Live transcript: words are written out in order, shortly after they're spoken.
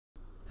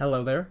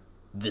Hello there,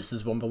 this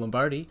is Wumble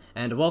Lombardi,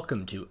 and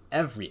welcome to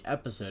every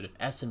episode of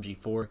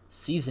SMG4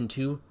 Season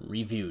 2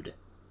 Reviewed.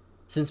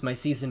 Since my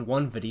Season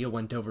 1 video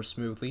went over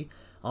smoothly,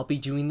 I'll be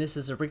doing this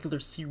as a regular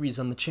series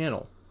on the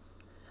channel.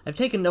 I've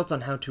taken notes on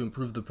how to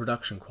improve the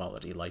production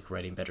quality, like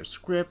writing better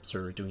scripts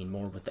or doing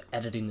more with the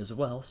editing as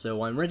well,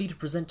 so I'm ready to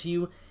present to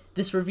you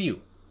this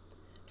review.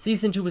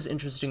 Season 2 was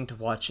interesting to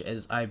watch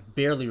as I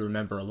barely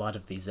remember a lot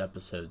of these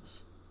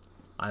episodes.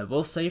 I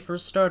will say, for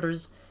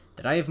starters,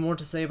 that I have more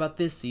to say about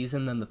this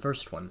season than the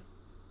first one.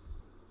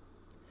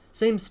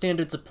 Same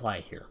standards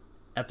apply here.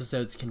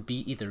 Episodes can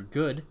be either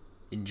good,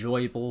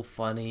 enjoyable,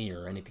 funny,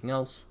 or anything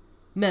else,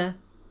 meh,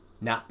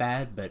 not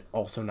bad but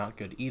also not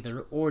good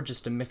either, or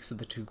just a mix of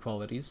the two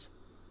qualities,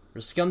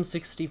 or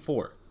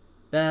Scum64,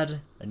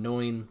 bad,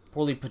 annoying,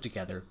 poorly put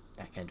together,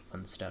 that kind of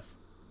fun stuff.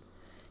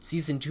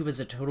 Season 2 has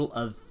a total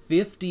of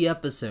 50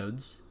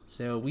 episodes,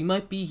 so we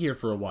might be here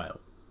for a while.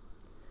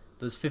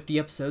 Those 50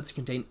 episodes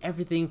contain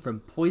everything from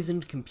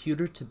Poisoned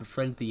Computer to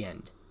Befriend the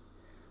End.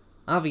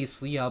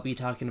 Obviously, I'll be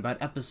talking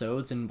about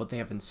episodes and what they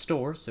have in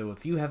store, so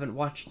if you haven't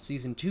watched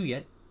Season 2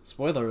 yet,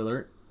 spoiler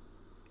alert.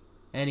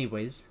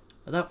 Anyways,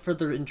 without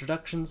further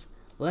introductions,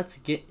 let's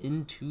get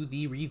into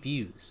the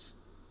reviews.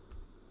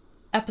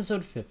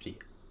 Episode 50,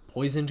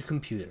 Poisoned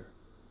Computer.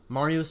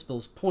 Mario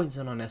spills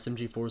poison on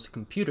SMG4's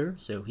computer,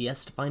 so he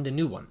has to find a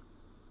new one.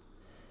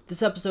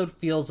 This episode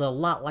feels a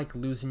lot like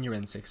losing your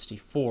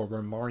N64,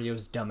 where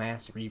Mario's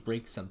dumbass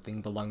re-breaks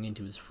something belonging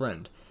to his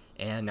friend,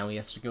 and now he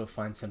has to go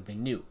find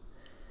something new.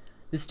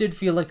 This did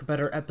feel like a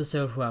better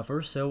episode,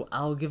 however, so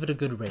I'll give it a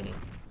good rating.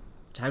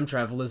 Time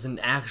travel is an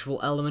actual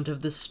element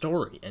of this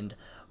story, and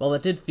while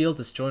it did feel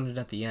disjointed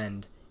at the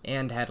end,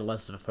 and had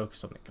less of a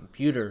focus on the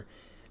computer,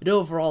 it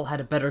overall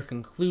had a better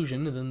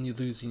conclusion than you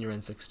losing your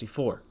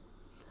N64.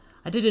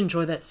 I did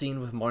enjoy that scene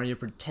with Mario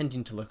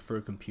pretending to look for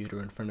a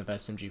computer in front of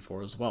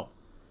SMG4 as well.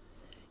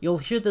 You'll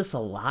hear this a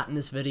lot in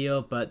this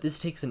video, but this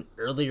takes an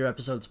earlier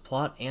episode's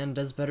plot and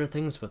does better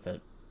things with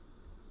it.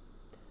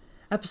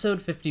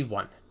 Episode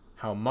 51,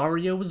 How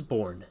Mario Was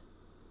Born.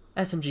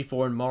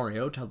 SMG4 and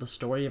Mario tell the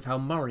story of how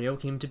Mario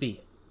came to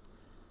be.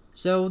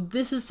 So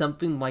this is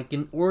something like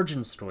an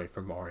origin story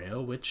for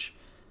Mario, which,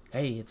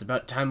 hey, it's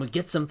about time we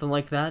get something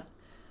like that.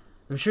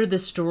 I'm sure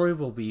this story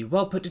will be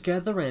well put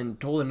together and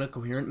told in a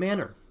coherent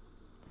manner.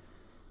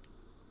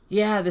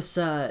 Yeah, this,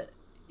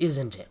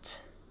 isn't it.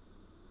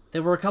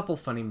 There were a couple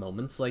funny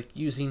moments, like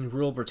using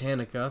Rule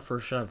Britannica for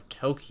a shot of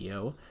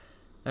Tokyo.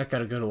 That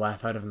got a good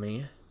laugh out of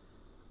me.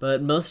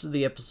 But most of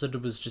the episode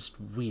was just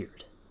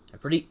weird. A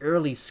pretty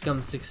early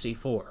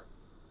Scum64.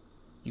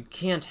 You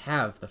can't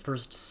have the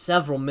first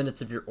several minutes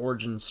of your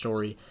origin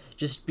story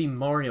just be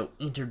Mario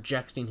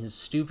interjecting his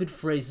stupid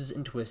phrases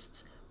and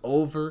twists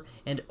over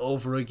and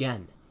over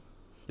again.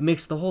 It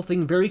makes the whole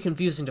thing very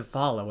confusing to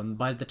follow, and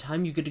by the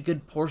time you get a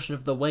good portion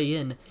of the way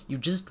in, you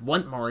just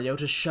want Mario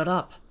to shut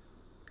up.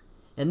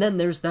 And then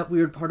there's that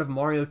weird part of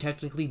Mario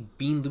technically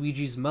being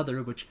Luigi's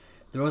mother, which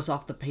throws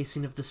off the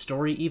pacing of the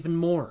story even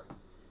more.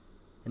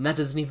 And that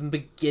doesn't even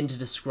begin to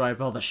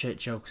describe all the shit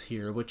jokes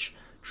here, which,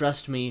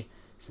 trust me,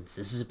 since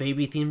this is a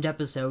baby-themed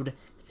episode,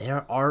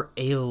 there are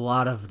a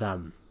lot of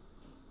them.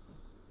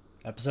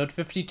 Episode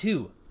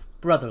 52,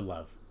 Brother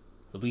Love.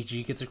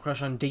 Luigi gets a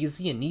crush on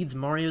Daisy and needs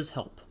Mario's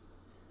help.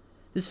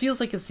 This feels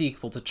like a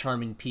sequel to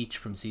Charming Peach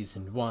from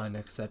Season 1,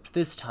 except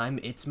this time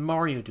it's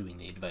Mario doing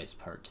the advice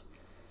part.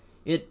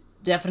 It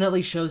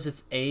definitely shows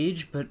its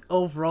age, but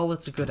overall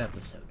it's a good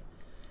episode.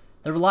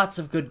 There were lots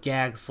of good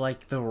gags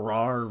like the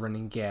Rawr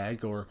running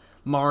gag, or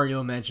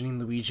Mario imagining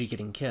Luigi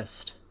getting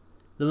kissed.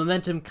 The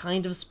momentum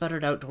kind of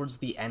sputtered out towards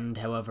the end,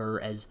 however,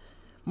 as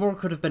more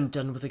could have been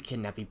done with a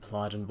kidnapping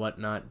plot and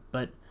whatnot,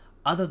 but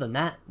other than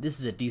that, this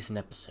is a decent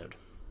episode.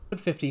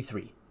 Episode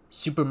 53,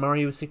 Super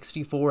Mario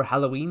 64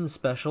 Halloween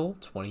Special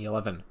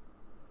 2011.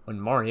 When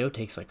Mario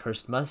takes a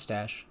cursed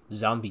mustache,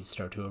 zombies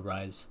start to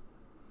arise.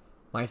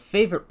 My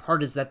favorite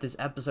part is that this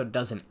episode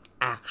does an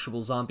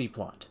actual zombie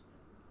plot.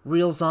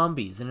 Real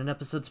zombies in an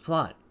episode's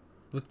plot,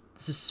 with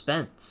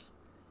suspense,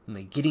 and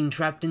the getting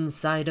trapped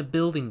inside a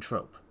building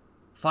trope.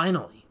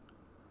 Finally.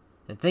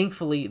 And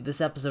thankfully,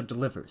 this episode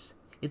delivers.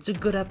 It's a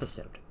good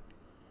episode.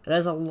 It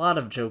has a lot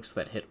of jokes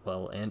that hit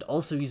well, and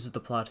also uses the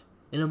plot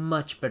in a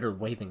much better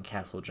way than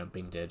Castle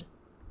Jumping did.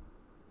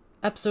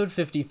 Episode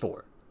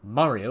 54,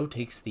 Mario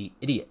takes the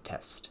idiot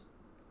test.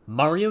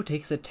 Mario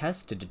takes a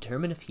test to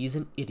determine if he's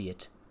an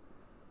idiot.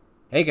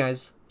 Hey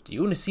guys, do you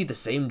want to see the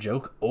same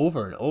joke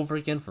over and over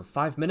again for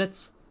 5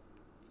 minutes?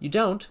 You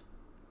don't?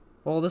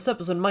 Well, this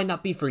episode might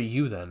not be for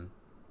you then.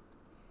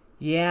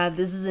 Yeah,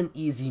 this is an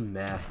easy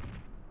meh.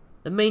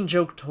 The main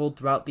joke told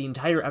throughout the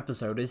entire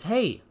episode is,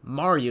 hey,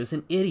 Mario's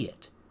an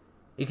idiot.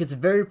 It gets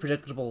very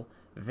predictable,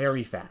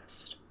 very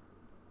fast.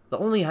 The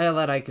only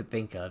highlight I could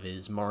think of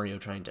is Mario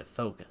trying to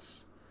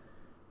focus.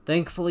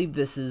 Thankfully,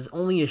 this is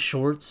only a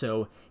short,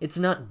 so it's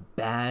not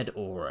bad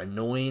or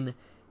annoying.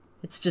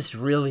 It's just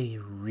really,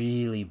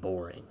 really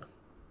boring.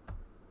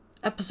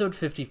 Episode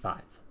 55,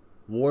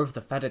 War of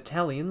the Fat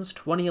Italians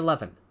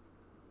 2011.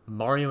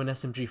 Mario and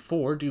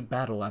SMG4 do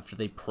battle after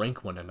they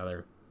prank one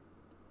another.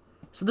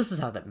 So this is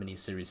how that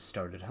miniseries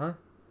started, huh?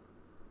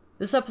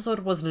 This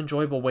episode was an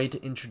enjoyable way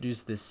to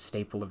introduce this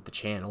staple of the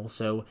channel,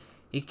 so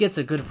it gets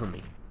a good from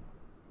me.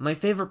 My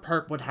favorite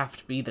part would have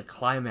to be the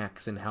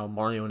climax and how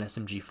Mario and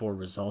SMG4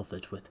 resolve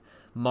it, with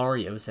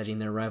Mario setting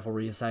their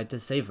rivalry aside to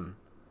save him.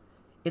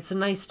 It's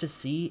nice to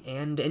see,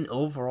 and an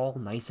overall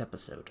nice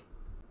episode.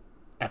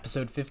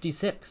 Episode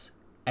 56,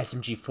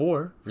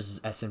 SMG4 vs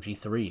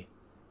SMG3.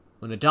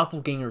 When a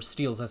doppelganger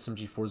steals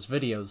SMG4's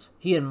videos,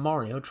 he and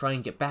Mario try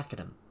and get back at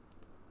him.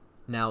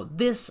 Now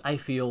this, I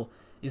feel,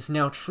 is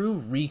now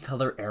true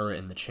recolor era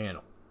in the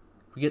channel.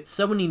 We get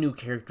so many new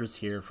characters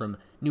here, from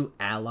new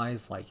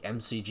allies like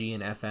MCG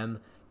and FM,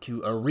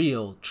 to a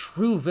real,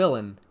 true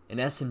villain in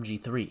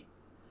SMG3.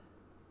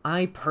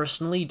 I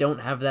personally don't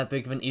have that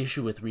big of an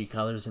issue with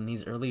recolors in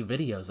these early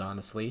videos,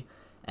 honestly,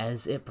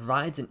 as it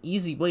provides an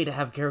easy way to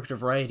have character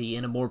variety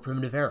in a more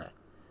primitive era.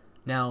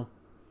 Now,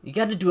 you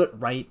gotta do it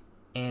right,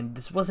 and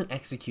this wasn't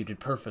executed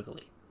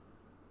perfectly.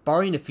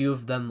 Barring a few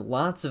of them,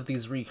 lots of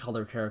these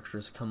recolor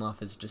characters come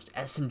off as just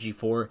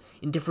SMG4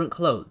 in different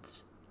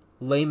clothes.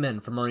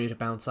 Laymen for Mario to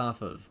bounce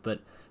off of, but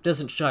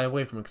doesn't shy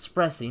away from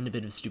expressing a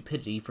bit of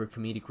stupidity for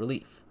comedic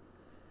relief.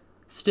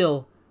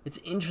 Still, it's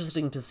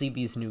interesting to see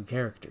these new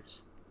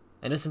characters,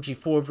 and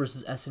SMG4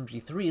 vs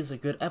SMG3 is a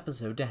good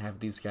episode to have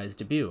these guys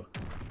debut.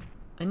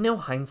 I know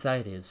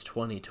hindsight is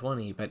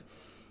 20/20, but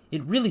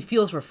it really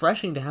feels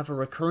refreshing to have a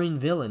recurring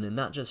villain and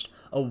not just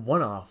a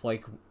one-off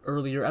like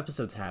earlier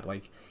episodes had,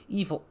 like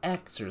Evil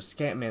X or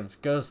Scatman's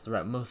Ghost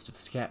throughout most of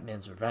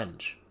Scatman's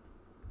Revenge.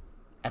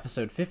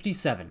 Episode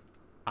 57,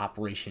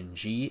 Operation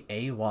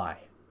GAY.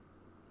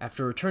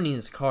 After returning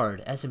his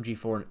card,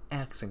 SMG4 and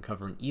X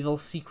uncover an evil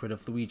secret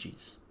of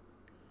Luigi's.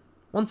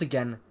 Once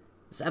again,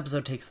 this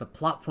episode takes the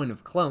plot point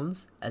of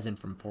clones, as in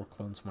from 4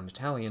 Clones 1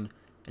 Italian,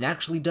 and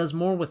actually does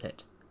more with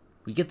it.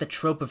 We get the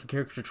trope of a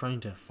character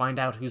trying to find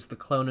out who's the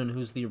clone and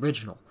who's the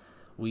original.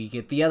 We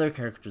get the other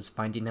characters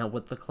finding out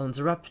what the clones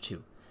are up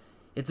to.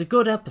 It's a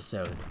good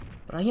episode,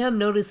 but I am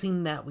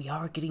noticing that we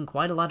are getting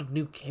quite a lot of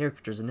new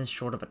characters in this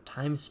short of a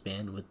time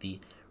span with the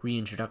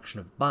reintroduction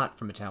of Bot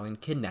from Italian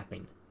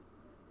Kidnapping.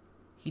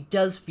 He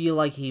does feel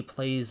like he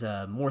plays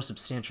a more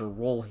substantial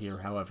role here,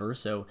 however,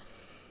 so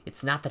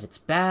it's not that it's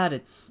bad,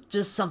 it's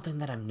just something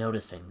that I'm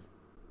noticing.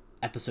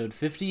 Episode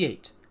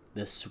 58,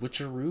 The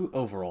Switcheroo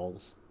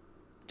Overalls.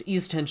 To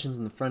ease tensions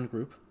in the friend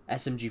group,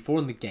 SMG4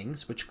 and the gang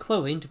switch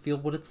clothing to feel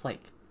what it's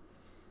like.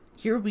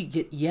 Here we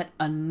get yet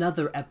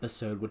another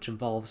episode which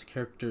involves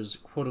characters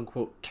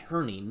quote-unquote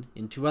turning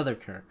into other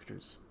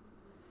characters.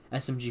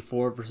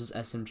 SMG4 vs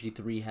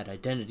SMG3 had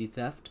identity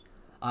theft,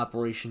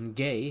 Operation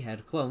Gay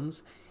had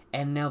clones,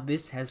 and now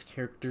this has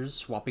characters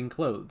swapping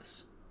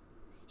clothes.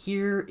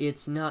 Here,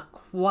 it's not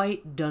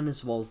quite done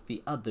as well as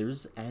the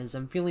others, as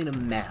I'm feeling a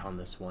meh on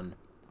this one.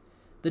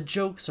 The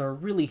jokes are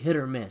really hit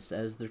or miss,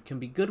 as there can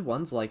be good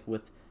ones like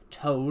with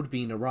Toad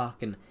being a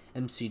rock and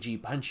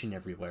MCG punching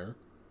everywhere.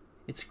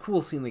 It's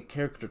cool seeing the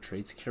character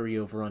traits carry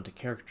over onto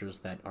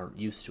characters that aren't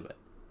used to it.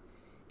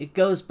 It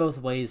goes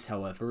both ways,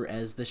 however,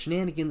 as the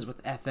shenanigans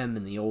with FM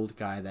and the old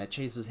guy that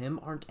chases him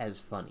aren't as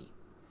funny.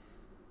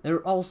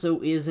 There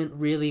also isn't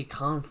really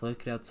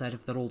conflict outside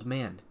of that old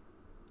man.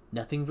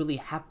 Nothing really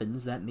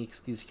happens that makes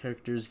these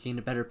characters gain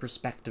a better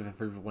perspective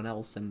of everyone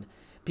else, and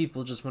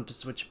people just want to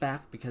switch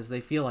back because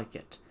they feel like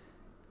it.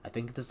 I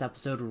think this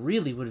episode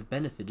really would have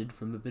benefited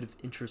from a bit of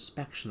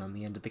introspection on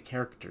the end of the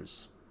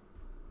characters.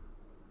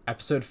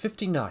 Episode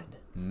 59,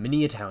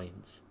 Mini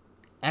Italians.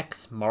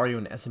 X, Mario,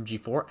 and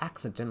SMG4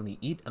 accidentally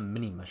eat a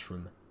mini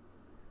mushroom.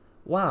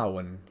 Wow,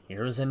 and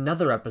here's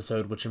another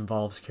episode which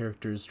involves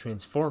characters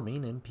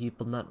transforming and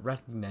people not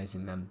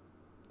recognizing them.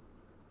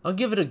 I'll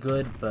give it a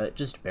good, but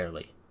just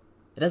barely.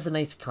 It has a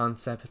nice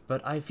concept,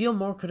 but I feel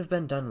more could have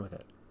been done with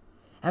it.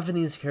 Having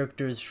these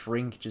characters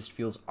shrink just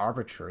feels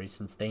arbitrary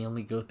since they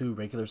only go through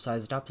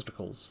regular-sized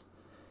obstacles.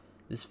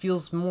 This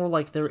feels more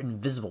like they're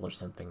invisible or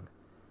something.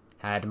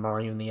 Had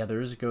Mario and the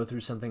others go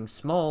through something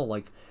small,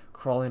 like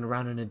crawling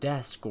around in a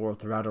desk or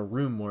throughout a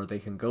room where they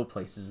can go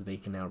places they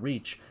can now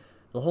reach,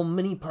 the whole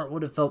mini part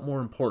would have felt more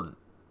important.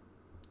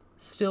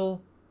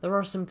 Still, there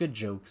are some good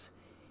jokes.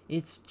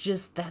 It's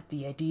just that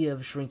the idea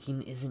of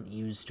shrinking isn't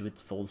used to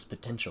its fullest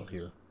potential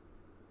here.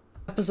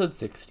 Episode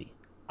 60,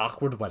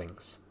 Awkward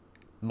Weddings.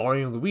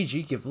 Mario and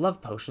Luigi give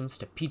love potions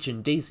to Peach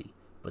and Daisy,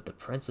 but the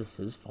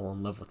princesses fall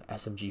in love with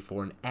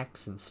SMG4 and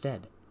X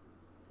instead.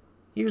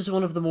 Here's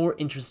one of the more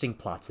interesting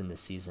plots in this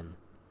season.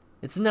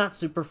 It's not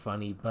super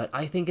funny, but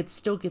I think it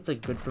still gets a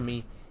good for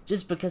me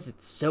just because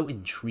it's so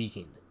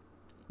intriguing.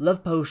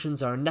 Love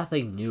potions are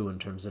nothing new in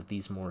terms of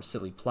these more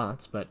silly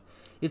plots, but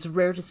it's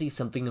rare to see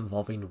something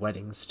involving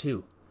weddings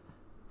too.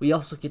 We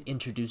also get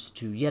introduced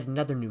to yet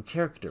another new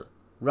character,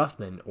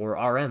 Ruffman, or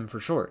RM for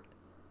short.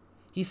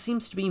 He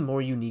seems to be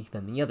more unique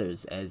than the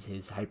others, as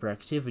his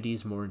hyperactivity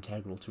is more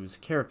integral to his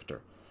character,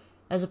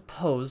 as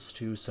opposed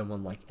to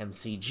someone like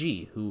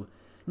MCG, who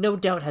no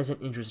doubt has an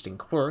interesting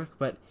quirk,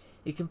 but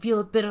it can feel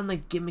a bit on the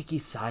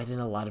gimmicky side in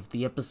a lot of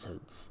the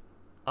episodes.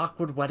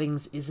 Awkward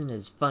Weddings isn't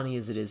as funny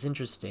as it is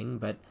interesting,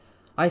 but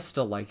I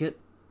still like it.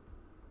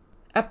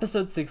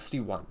 Episode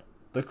 61,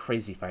 The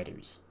Crazy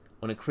Fighters.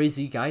 When a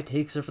crazy guy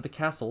takes over the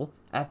castle,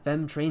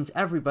 FM trains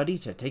everybody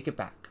to take it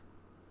back.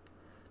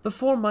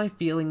 Before, my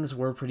feelings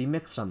were pretty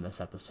mixed on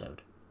this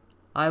episode.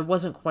 I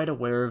wasn't quite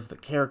aware of the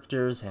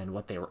characters and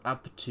what they were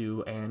up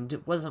to, and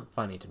it wasn't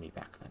funny to me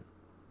back then.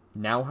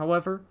 Now,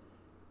 however,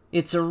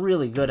 it's a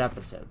really good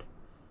episode.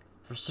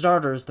 For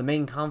starters, the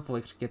main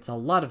conflict gets a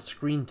lot of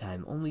screen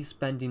time, only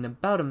spending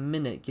about a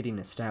minute getting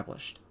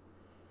established.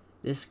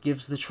 This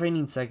gives the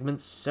training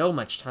segments so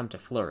much time to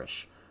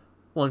flourish.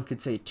 One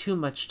could say too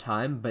much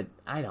time, but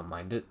I don't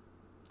mind it.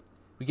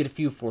 We get a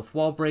few fourth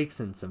wall breaks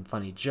and some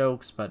funny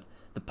jokes, but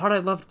the part I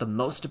loved the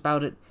most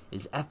about it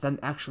is FM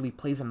actually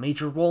plays a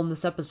major role in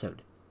this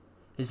episode.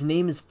 His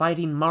name is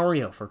Fighting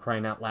Mario, for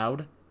crying out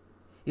loud.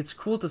 It's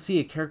cool to see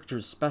a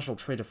character's special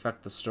trait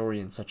affect the story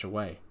in such a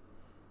way.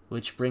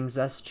 Which brings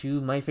us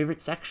to my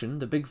favorite section,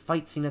 the big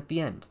fight scene at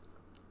the end.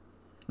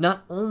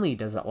 Not only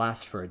does it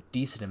last for a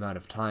decent amount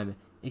of time,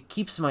 it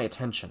keeps my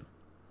attention.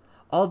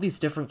 All these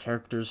different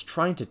characters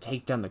trying to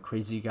take down the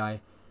crazy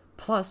guy,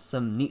 plus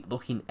some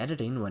neat-looking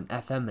editing when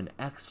FM and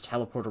X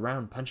teleport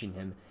around punching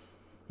him.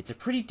 It's a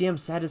pretty damn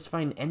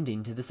satisfying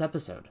ending to this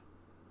episode.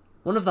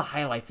 One of the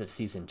highlights of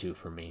Season 2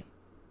 for me.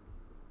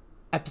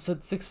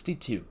 Episode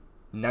 62,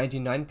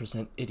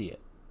 99% Idiot.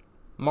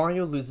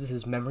 Mario loses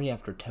his memory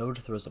after Toad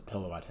throws a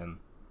pillow at him.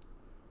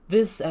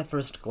 This, at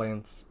first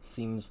glance,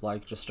 seems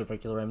like just a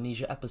regular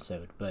amnesia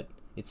episode, but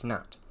it's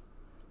not.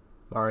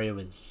 Mario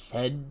is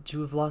said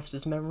to have lost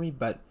his memory,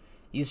 but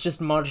he's just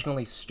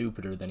marginally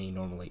stupider than he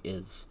normally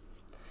is.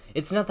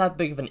 It's not that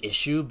big of an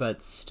issue,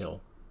 but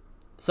still.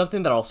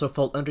 Something that also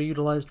felt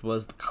underutilized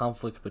was the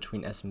conflict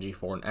between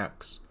SMG4 and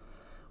X.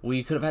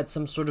 We could have had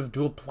some sort of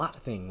dual plot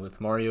thing,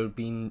 with Mario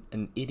being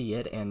an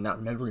idiot and not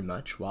remembering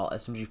much, while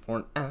SMG4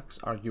 and X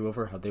argue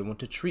over how they want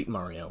to treat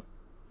Mario.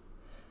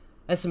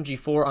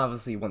 SMG4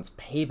 obviously wants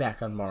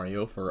payback on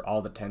Mario for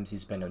all the times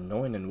he's been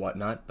annoying and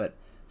whatnot, but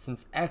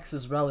since X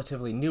is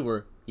relatively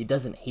newer, he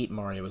doesn't hate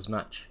Mario as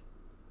much.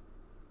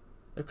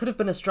 There could have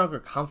been a stronger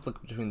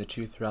conflict between the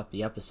two throughout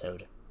the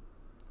episode.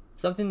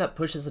 Something that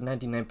pushes a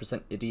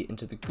 99% idiot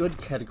into the good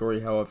category,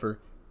 however,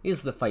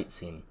 is the fight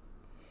scene.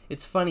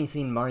 It's funny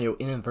seeing Mario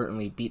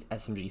inadvertently beat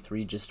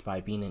SMG3 just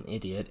by being an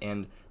idiot,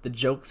 and the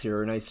jokes here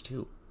are nice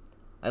too.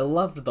 I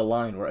loved the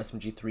line where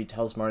SMG3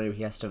 tells Mario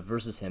he has to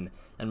versus him,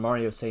 and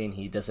Mario saying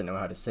he doesn't know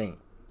how to sing.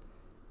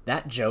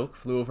 That joke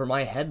flew over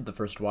my head the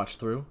first watch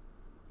through.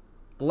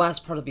 The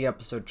last part of the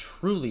episode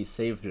truly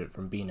saved it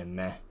from being a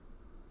meh.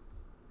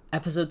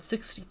 Episode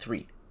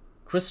 63,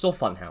 Crystal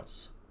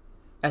Funhouse.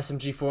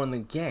 SMG4 and the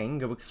gang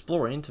go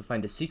exploring to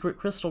find a secret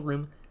crystal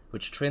room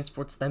which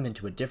transports them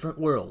into a different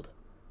world.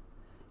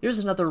 Here's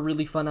another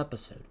really fun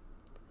episode.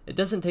 It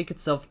doesn't take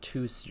itself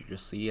too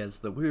seriously, as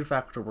the weird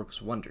factor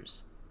works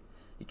wonders.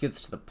 It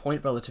gets to the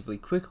point relatively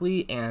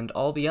quickly, and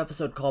all the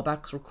episode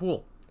callbacks were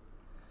cool.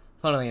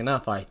 Funnily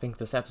enough, I think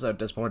this episode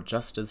does more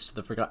justice to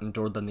the Forgotten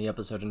Door than the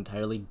episode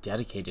entirely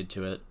dedicated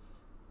to it.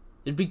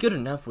 It'd be good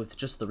enough with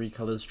just the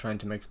recolors trying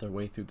to make their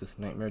way through this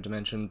nightmare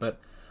dimension, but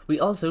we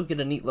also get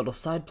a neat little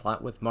side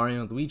plot with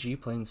Mario and Luigi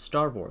playing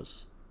Star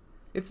Wars.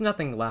 It's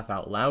nothing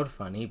laugh-out-loud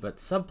funny, but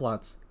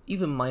subplots,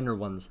 even minor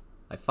ones,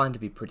 I find to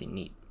be pretty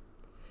neat.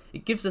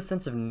 It gives a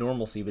sense of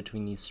normalcy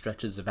between these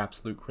stretches of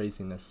absolute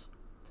craziness.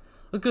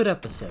 A good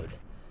episode,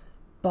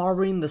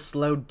 barring the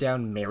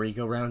slowed-down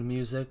merry-go-round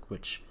music,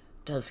 which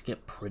does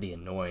get pretty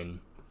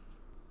annoying.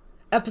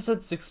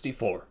 Episode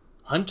 64,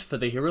 Hunt for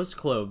the Hero's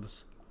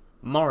Clothes.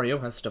 Mario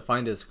has to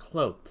find his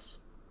clothes.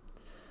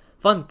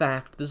 Fun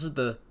fact, this is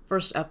the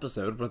first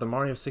episode where the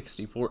Mario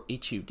 64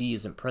 HUD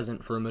isn't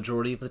present for a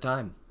majority of the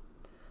time.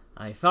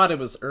 I thought it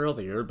was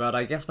earlier, but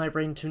I guess my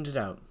brain tuned it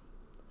out.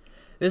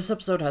 This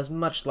episode has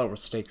much lower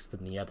stakes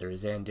than the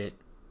others, and it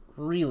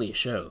really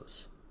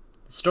shows.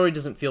 The story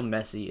doesn't feel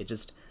messy, it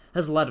just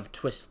has a lot of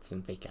twists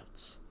and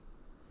fake-outs.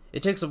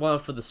 It takes a while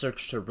for the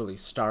search to really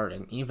start,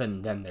 and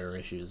even then there are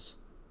issues.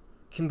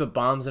 Kimba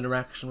Bomb's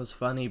interaction was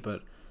funny,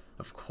 but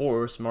of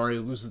course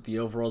Mario loses the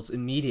overalls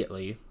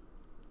immediately.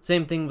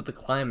 Same thing with the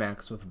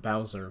climax with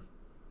Bowser.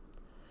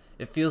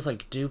 It feels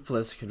like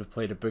Dupless could have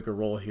played a bigger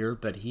role here,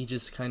 but he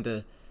just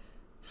kinda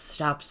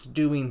stops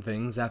doing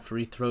things after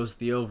he throws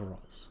the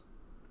overalls.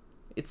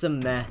 It's a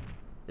meh,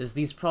 as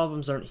these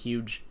problems aren't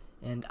huge,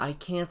 and I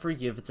can't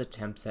forgive its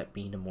attempts at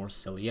being a more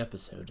silly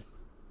episode.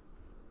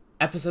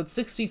 Episode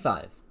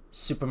 65,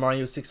 Super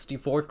Mario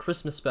 64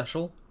 Christmas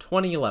Special,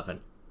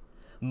 2011.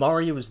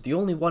 Mario is the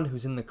only one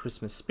who's in the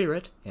Christmas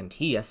spirit, and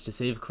he has to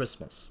save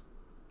Christmas.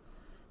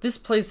 This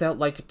plays out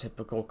like a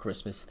typical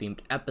Christmas-themed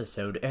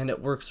episode, and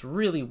it works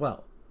really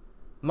well.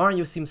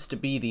 Mario seems to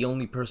be the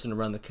only person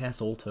around the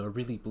castle to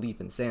really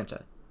believe in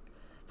Santa.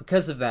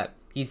 Because of that,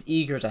 he's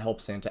eager to help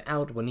Santa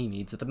out when he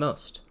needs it the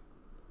most.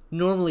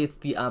 Normally it's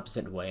the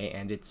opposite way,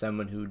 and it's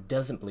someone who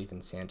doesn't believe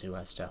in Santa who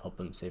has to help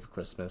him save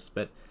Christmas,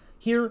 but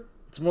here,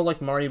 it's more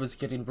like Mario is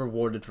getting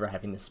rewarded for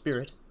having the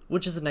spirit,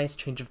 which is a nice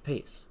change of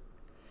pace.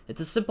 It's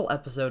a simple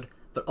episode,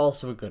 but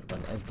also a good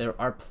one, as there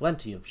are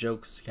plenty of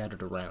jokes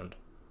scattered around.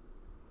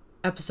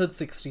 Episode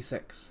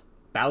 66,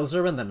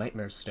 Bowser and the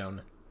Nightmare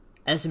Stone.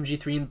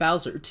 SMG3 and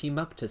Bowser team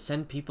up to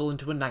send people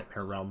into a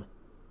nightmare realm.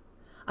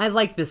 I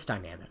like this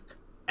dynamic.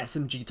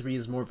 SMG3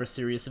 is more of a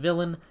serious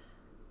villain,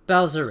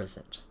 Bowser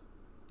isn't.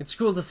 It's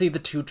cool to see the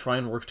two try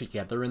and work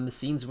together, and the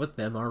scenes with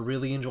them are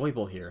really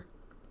enjoyable here.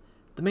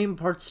 The main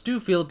parts do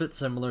feel a bit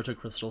similar to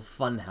Crystal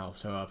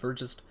Funhouse, however,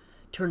 just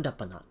turned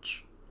up a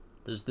notch.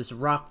 There's this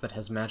rock that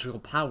has magical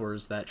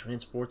powers that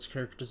transports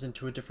characters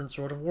into a different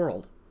sort of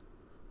world.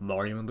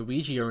 Mario and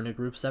Luigi are in a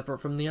group separate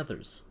from the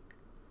others.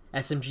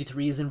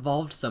 SMG3 is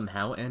involved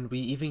somehow, and we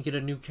even get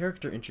a new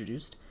character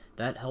introduced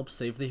that helps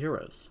save the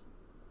heroes.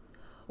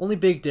 Only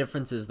big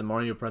difference is the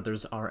Mario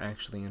brothers are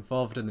actually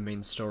involved in the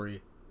main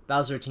story.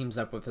 Bowser teams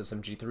up with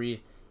SMG3,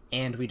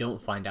 and we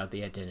don't find out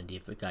the identity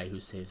of the guy who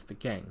saves the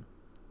gang.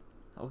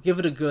 I'll give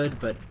it a good,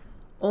 but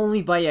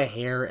only by a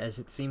hair, as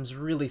it seems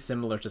really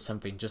similar to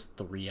something just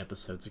 3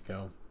 episodes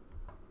ago.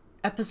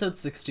 Episode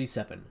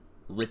 67,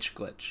 Rich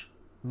Glitch.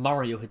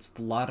 Mario hits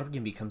the lottery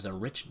and becomes a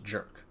rich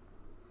jerk.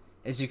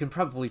 As you can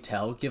probably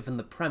tell, given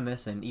the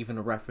premise and even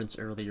a reference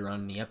earlier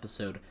on in the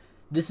episode,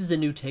 this is a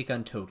new take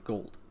on Toad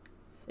Gold.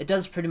 It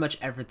does pretty much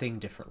everything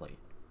differently.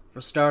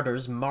 For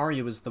starters,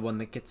 Mario is the one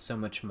that gets so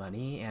much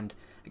money, and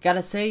I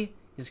gotta say,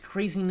 his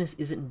craziness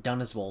isn't done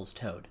as well as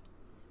Toad.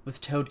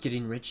 With Toad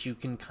getting rich, you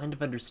can kind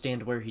of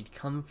understand where he'd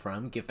come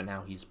from, given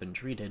how he's been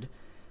treated.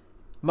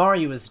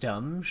 Mario is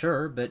dumb,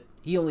 sure, but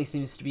he only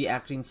seems to be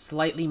acting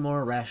slightly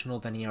more rational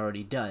than he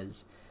already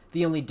does.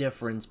 The only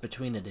difference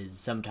between it is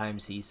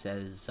sometimes he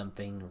says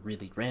something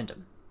really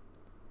random.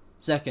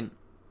 Second,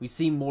 we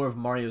see more of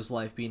Mario's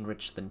life being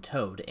rich than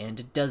Toad, and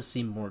it does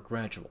seem more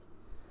gradual.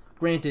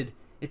 Granted,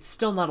 it's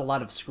still not a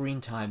lot of screen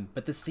time,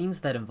 but the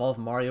scenes that involve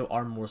Mario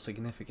are more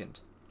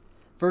significant.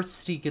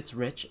 First, he gets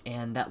rich,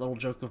 and that little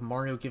joke of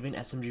Mario giving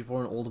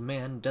SMG4 an old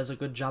man does a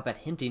good job at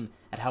hinting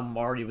at how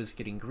Mario is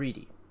getting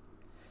greedy.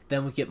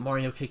 Then we get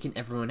Mario kicking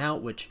everyone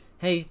out, which,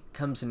 hey,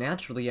 comes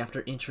naturally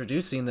after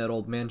introducing that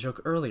old man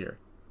joke earlier.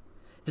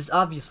 This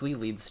obviously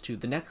leads to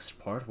the next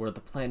part, where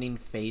the planning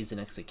phase and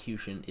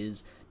execution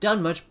is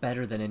done much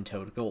better than in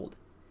Toad Gold.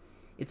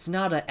 It's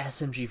not a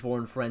SMG4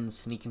 and friends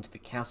sneak into the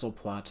castle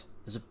plot,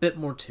 there's a bit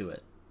more to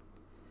it.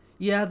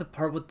 Yeah, the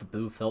part with the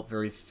boo felt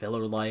very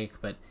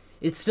filler-like, but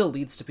it still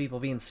leads to people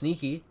being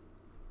sneaky.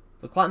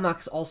 The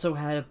climax also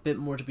had a bit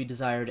more to be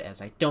desired,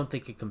 as I don't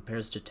think it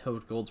compares to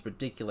Toad Gold's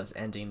ridiculous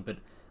ending, but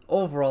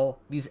overall,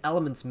 these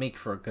elements make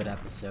for a good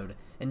episode,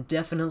 and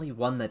definitely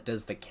one that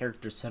does the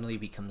character suddenly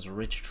becomes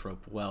rich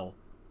trope well.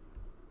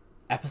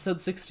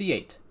 Episode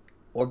 68,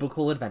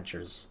 Orbital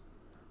Adventures.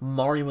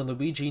 Mario and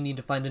Luigi need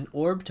to find an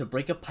orb to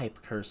break a pipe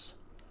curse.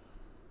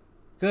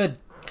 Good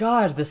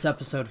God, this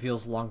episode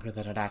feels longer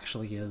than it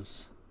actually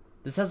is.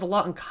 This has a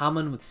lot in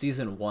common with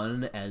Season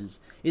 1, as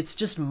it's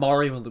just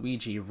Mario and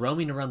Luigi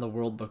roaming around the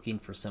world looking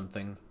for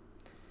something.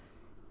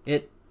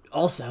 It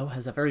also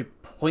has a very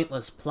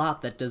pointless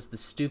plot that does the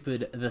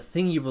stupid, the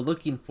thing you were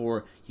looking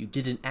for, you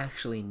didn't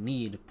actually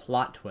need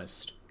plot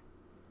twist.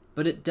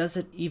 But it does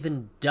it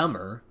even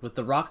dumber, with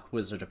the Rock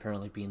Wizard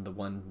apparently being the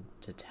one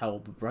to tell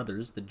the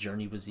brothers the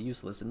journey was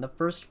useless in the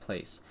first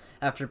place,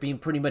 after being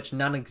pretty much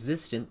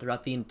non-existent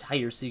throughout the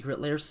entire Secret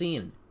Lair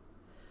scene.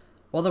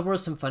 While there were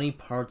some funny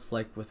parts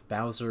like with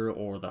Bowser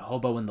or the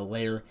hobo in the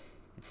lair,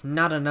 it's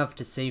not enough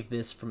to save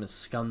this from a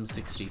scum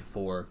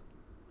 64.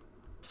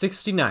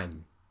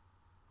 69.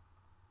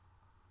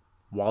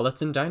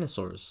 Wallets and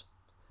Dinosaurs.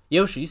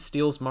 Yoshi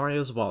steals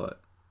Mario's wallet.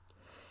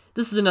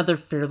 This is another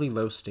fairly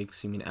low-stakes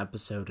seeming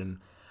episode, and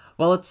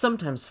while it's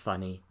sometimes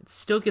funny, it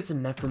still gets a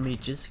meh from me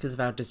just because of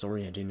how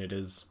disorienting it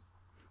is.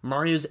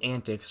 Mario's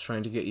antics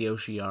trying to get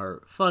Yoshi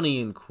are funny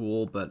and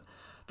cool, but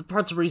the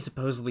parts where he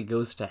supposedly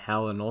goes to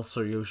hell and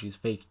also Yoshi's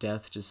fake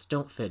death just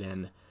don't fit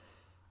in.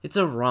 It's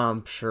a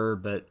romp, sure,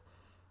 but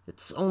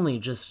it's only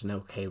just an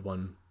okay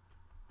one.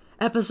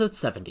 Episode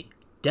 70,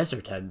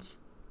 Desert Heads.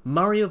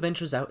 Mario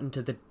ventures out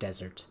into the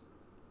desert.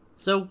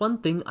 So one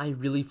thing I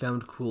really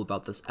found cool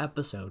about this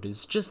episode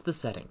is just the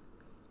setting.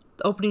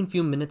 The opening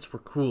few minutes were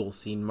cool,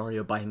 seeing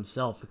Mario by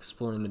himself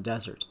exploring the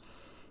desert.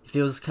 If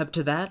it was kept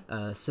to that,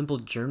 a simple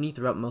journey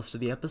throughout most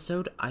of the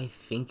episode, I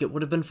think it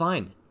would have been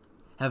fine.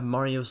 Have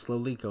Mario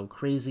slowly go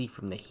crazy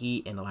from the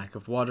heat and a lack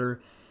of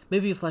water,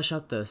 maybe flesh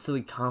out the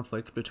silly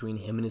conflict between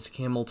him and his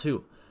camel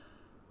too.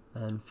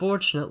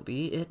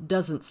 Unfortunately, it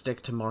doesn't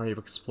stick to Mario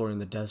exploring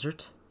the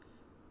desert.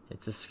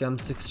 It's a scum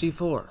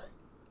 64.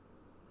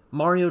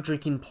 Mario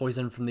drinking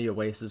poison from the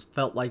oasis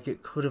felt like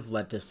it could have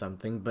led to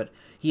something, but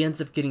he ends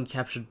up getting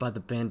captured by the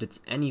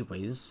bandits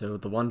anyways, so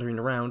the wandering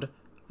around,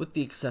 with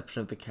the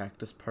exception of the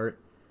cactus part,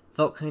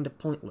 felt kinda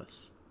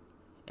pointless.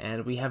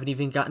 And we haven't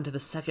even gotten to the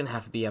second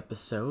half of the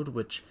episode,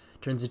 which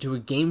turns into a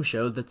game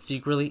show that's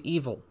secretly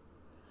evil.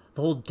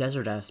 The whole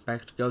desert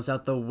aspect goes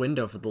out the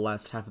window for the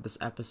last half of this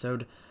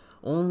episode,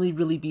 only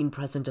really being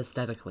present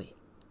aesthetically.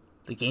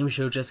 The game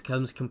show just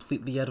comes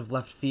completely out of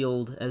left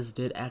field, as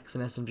did X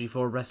and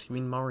SMG4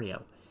 rescuing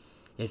Mario.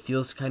 It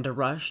feels kinda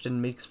rushed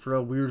and makes for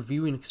a weird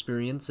viewing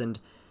experience, and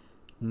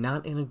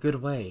not in a good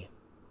way.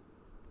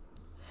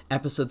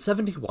 Episode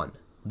 71,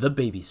 The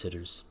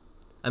Babysitters.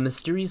 A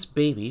mysterious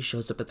baby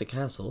shows up at the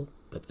castle,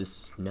 but this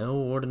is no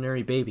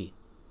ordinary baby.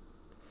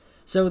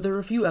 So there are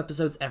a few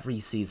episodes every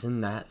season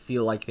that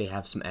feel like they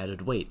have some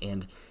added weight,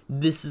 and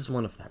this is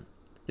one of them.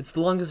 It's the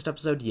longest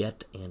episode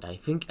yet, and I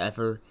think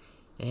ever,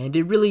 and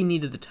it really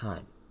needed the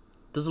time.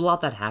 There's a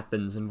lot that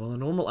happens, and while a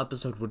normal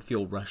episode would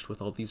feel rushed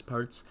with all these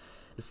parts,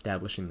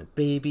 establishing the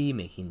baby,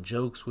 making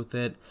jokes with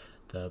it,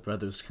 the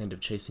brothers kind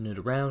of chasing it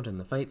around, and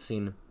the fight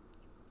scene,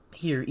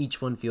 here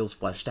each one feels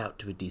fleshed out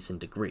to a decent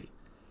degree.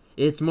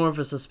 It's more of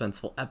a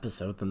suspenseful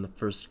episode than the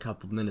first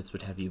couple minutes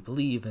would have you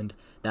believe, and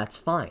that's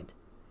fine.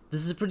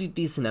 This is a pretty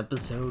decent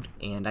episode,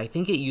 and I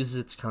think it uses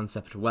its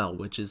concept well,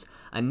 which is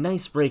a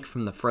nice break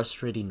from the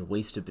frustrating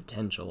wasted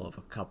potential of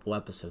a couple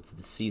episodes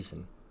this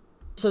season.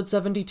 Episode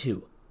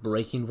 72,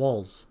 Breaking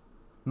Walls.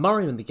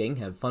 Mario and the gang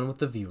have fun with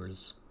the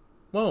viewers.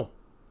 Whoa,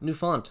 new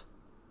font.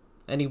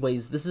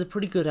 Anyways, this is a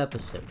pretty good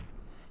episode.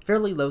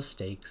 Fairly low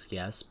stakes,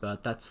 yes,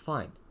 but that's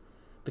fine.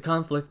 The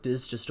conflict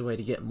is just a way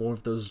to get more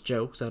of those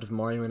jokes out of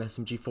Mario and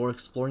SMG4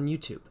 exploring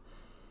YouTube.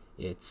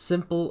 It's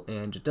simple,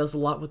 and it does a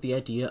lot with the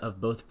idea of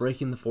both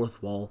breaking the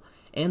fourth wall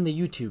and the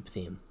YouTube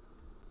theme.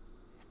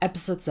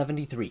 Episode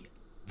 73,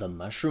 The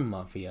Mushroom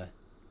Mafia.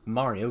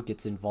 Mario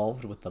gets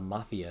involved with the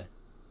Mafia.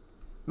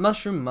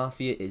 Mushroom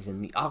Mafia is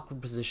in the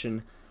awkward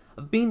position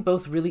of being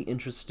both really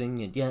interesting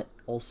and yet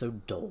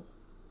also dull.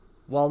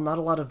 While not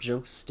a lot of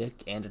jokes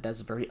stick and it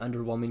has a very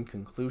underwhelming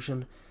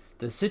conclusion,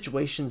 the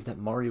situations that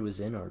Mario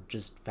is in are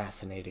just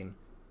fascinating.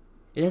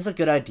 It has a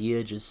good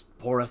idea, just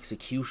poor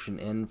execution,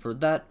 and for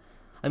that,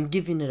 I'm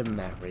giving it a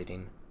matte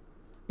rating.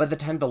 By the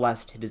time the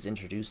last hit is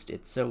introduced,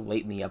 it's so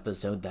late in the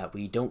episode that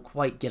we don't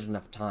quite get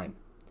enough time.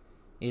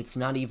 It's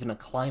not even a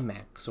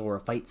climax or a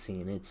fight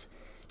scene, it's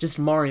just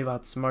Mario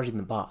outsmarting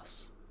the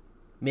boss.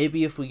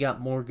 Maybe if we got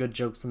more good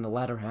jokes in the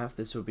latter half,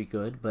 this would be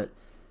good, but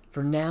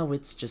for now,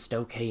 it's just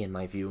okay in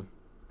my view.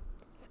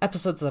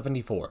 Episode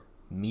 74,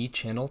 Me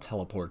Channel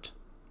Teleport.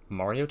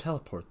 Mario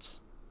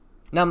teleports.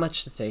 Not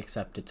much to say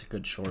except it's a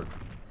good short.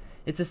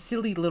 It's a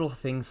silly little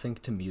thing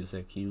synced to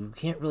music. You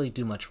can't really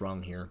do much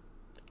wrong here.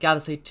 Gotta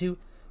say too,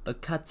 the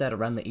cuts at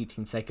around the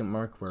 18-second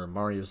mark where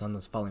Mario's on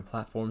those falling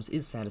platforms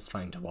is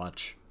satisfying to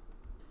watch.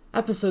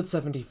 Episode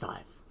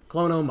 75,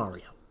 Clone-O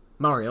Mario.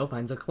 Mario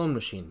finds a clone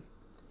machine.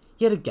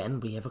 Yet again,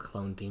 we have a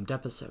clone-themed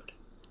episode.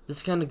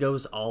 This kinda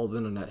goes all the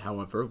internet,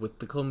 however, with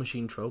the clone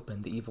machine trope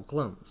and the evil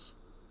clones.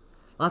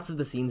 Lots of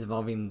the scenes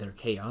involving their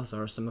chaos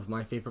are some of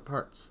my favorite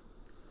parts.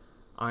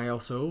 I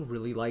also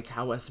really like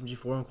how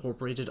SMG4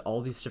 incorporated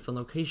all these different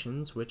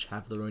locations, which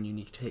have their own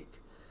unique take.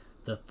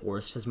 The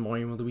forest has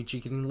Mario and Luigi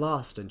getting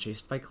lost and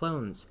chased by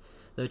clones.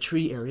 The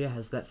tree area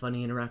has that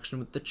funny interaction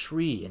with the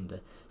tree, and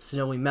the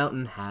snowy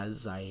mountain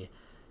has, I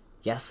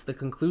guess, the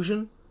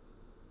conclusion?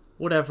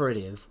 Whatever it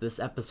is, this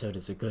episode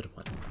is a good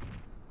one.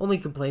 Only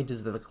complaint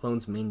is that the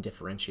clone's main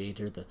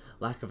differentiator, the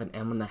lack of an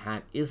M on the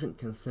hat, isn't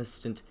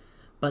consistent,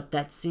 but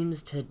that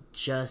seems to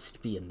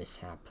just be a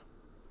mishap.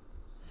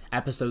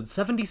 Episode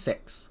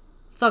 76,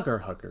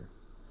 Thugger Hugger.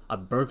 A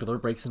burglar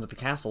breaks into the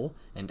castle,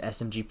 and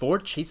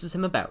SMG4 chases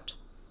him about.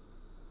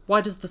 Why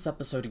does this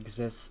episode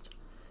exist?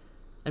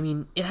 I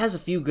mean, it has a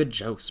few good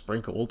jokes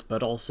sprinkled,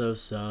 but also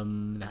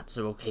some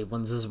not-so-okay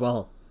ones as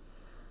well.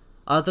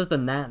 Other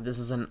than that, this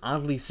is an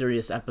oddly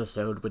serious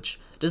episode, which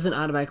doesn't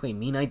automatically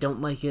mean I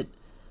don't like it,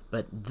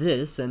 but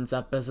this ends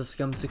up as a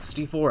Scum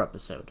 64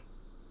 episode.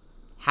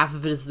 Half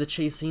of it is the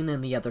chase scene,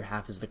 and the other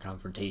half is the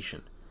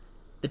confrontation.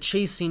 The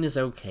chase scene is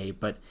okay,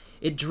 but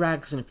it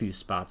drags in a few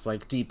spots,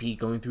 like DP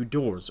going through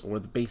doors or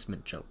the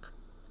basement joke.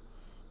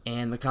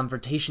 And the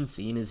confrontation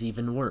scene is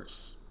even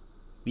worse.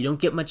 We don't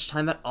get much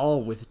time at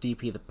all with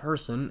DP the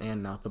person,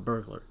 and not the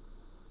burglar.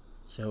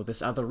 So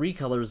this other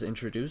recolor is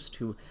introduced,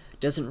 who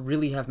doesn't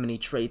really have many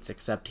traits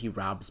except he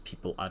robs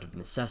people out of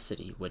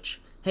necessity,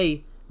 which,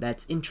 hey,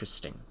 that's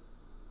interesting.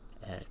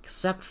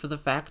 Except for the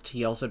fact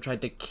he also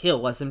tried to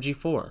kill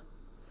SMG4.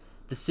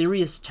 The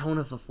serious tone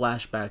of the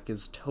flashback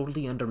is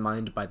totally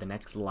undermined by the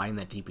next line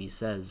that DP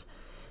says,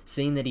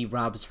 saying that he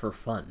robs for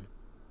fun.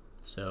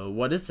 So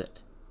what is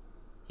it?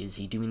 Is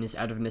he doing this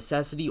out of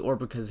necessity or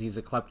because he's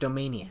a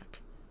kleptomaniac?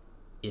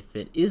 If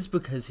it is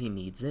because he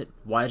needs it,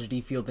 why did he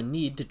feel the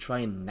need to try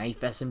and knife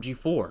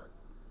SMG4?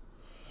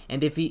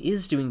 And if he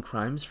is doing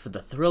crimes for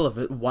the thrill of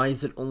it, why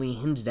is it only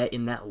hinted at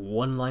in that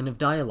one line of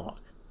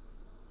dialogue?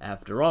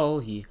 After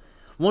all, he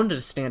wanted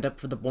to stand up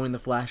for the boy in the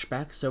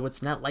flashback, so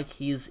it's not like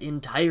he's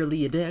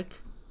entirely a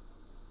dick.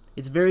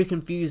 It's very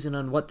confusing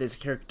on what this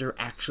character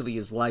actually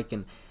is like,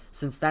 and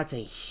since that's a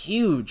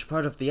huge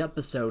part of the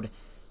episode,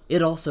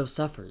 it also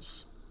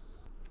suffers.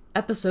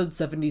 Episode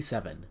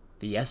 77,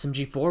 The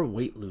SMG4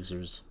 Weight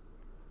Losers.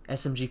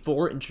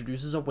 SMG4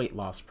 introduces a weight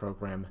loss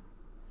program.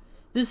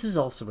 This is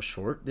also a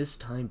short, this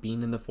time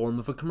being in the form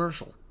of a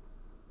commercial.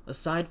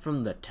 Aside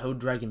from the Toad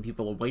dragging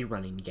people away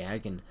running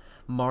gag and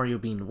Mario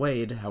being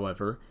weighed,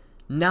 however,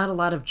 not a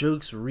lot of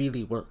jokes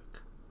really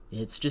work.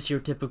 It's just your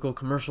typical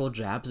commercial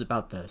jabs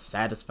about the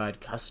satisfied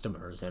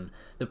customers and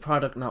the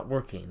product not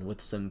working,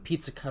 with some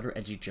pizza cutter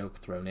edgy joke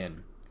thrown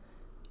in.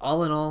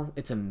 All in all,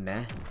 it's a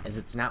meh, as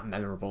it's not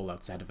memorable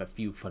outside of a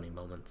few funny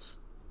moments.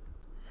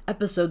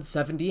 Episode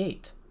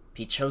 78,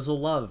 Peach Shows a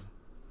Love.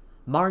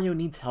 Mario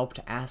needs help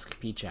to ask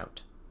Peach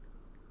out.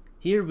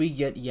 Here we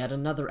get yet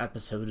another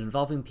episode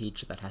involving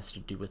Peach that has to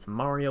do with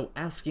Mario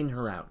asking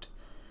her out.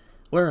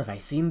 Where have I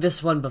seen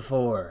this one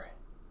before?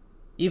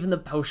 Even the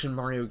potion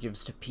Mario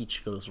gives to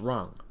Peach goes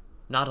wrong,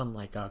 not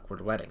unlike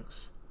Awkward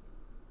Weddings.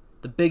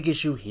 The big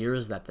issue here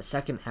is that the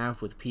second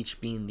half, with Peach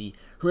being the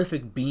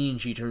horrific being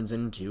she turns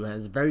into,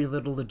 has very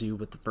little to do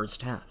with the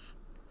first half.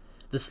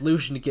 The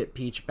solution to get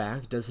Peach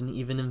back doesn't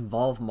even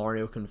involve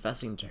Mario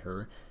confessing to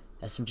her.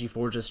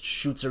 SMG4 just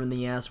shoots her in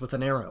the ass with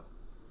an arrow.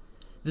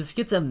 This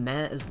gets as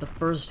meh as the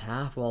first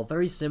half, while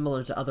very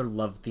similar to other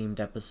love-themed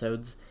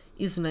episodes,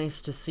 is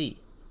nice to see.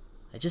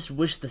 I just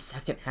wish the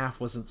second half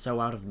wasn't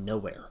so out of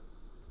nowhere.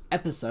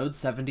 Episode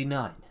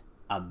 79,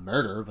 A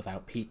Murder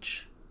Without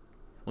Peach.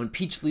 When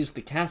Peach leaves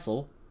the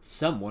castle,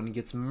 someone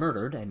gets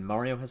murdered and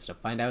Mario has to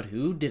find out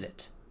who did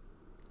it.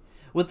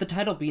 With the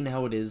title being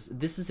how it is,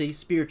 this is a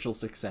spiritual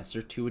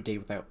successor to A Day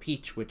Without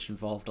Peach, which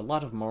involved a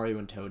lot of Mario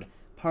and Toad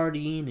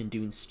partying and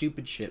doing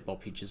stupid shit while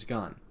Peach is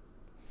gone.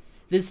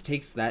 This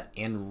takes that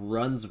and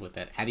runs with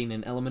it, adding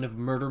an element of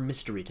murder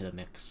mystery to the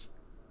mix.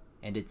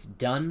 And it's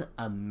done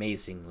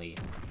amazingly.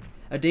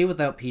 A Day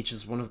Without Peach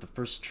is one of the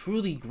first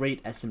truly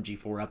great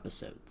SMG4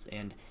 episodes,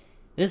 and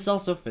this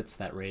also fits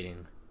that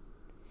rating.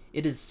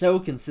 It is so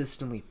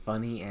consistently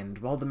funny, and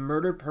while the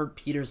murder part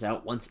peters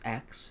out once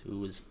X,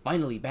 who is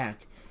finally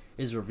back,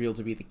 is revealed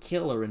to be the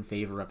killer in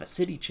favor of a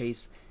city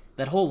chase,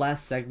 that whole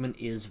last segment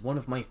is one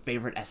of my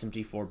favorite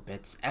SMG4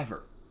 bits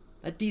ever.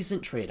 A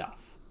decent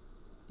trade-off.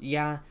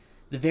 Yeah,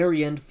 the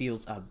very end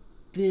feels a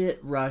bit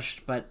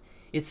rushed, but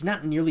it's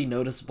not nearly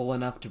noticeable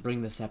enough to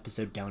bring this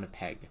episode down a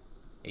peg.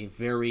 A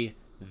very,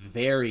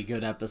 very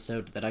good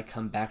episode that I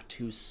come back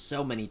to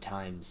so many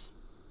times.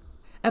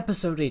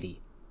 Episode 80,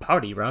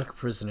 Party Rock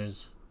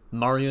Prisoners.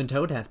 Mario and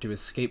Toad have to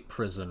escape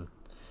prison.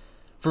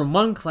 From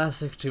one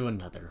classic to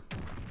another.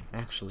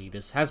 Actually,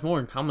 this has more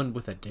in common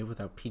with A Day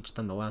Without Peach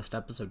than the last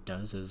episode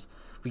does, as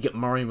we get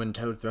Mario and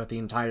Toad throughout the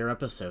entire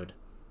episode.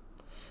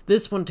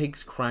 This one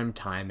takes crime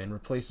time and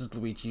replaces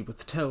Luigi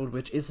with Toad,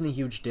 which isn't a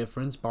huge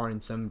difference, barring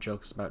some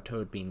jokes about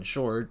Toad being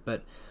short,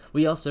 but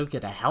we also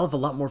get a hell of a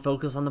lot more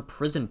focus on the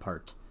prison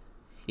part.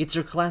 It's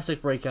your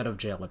classic break out of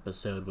jail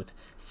episode, with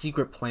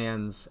secret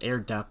plans, air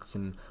ducts,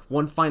 and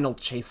one final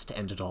chase to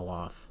end it all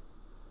off.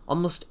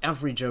 Almost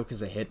every joke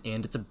is a hit,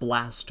 and it's a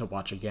blast to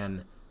watch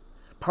again.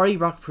 Party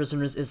Rock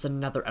Prisoners is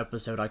another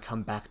episode I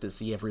come back to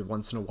see every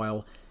once in a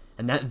while,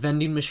 and that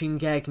vending machine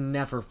gag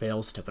never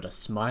fails to put a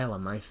smile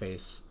on my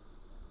face.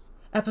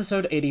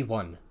 Episode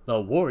 81,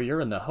 The Warrior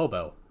and the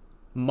Hobo.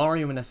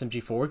 Mario and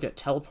SMG4 get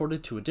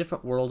teleported to a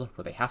different world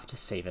where they have to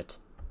save it.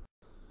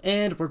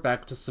 And we're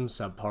back to some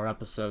subpar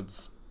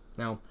episodes.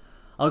 Now,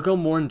 I'll go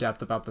more in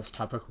depth about this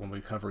topic when we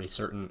cover a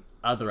certain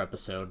other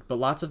episode, but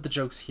lots of the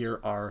jokes here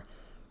are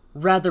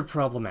rather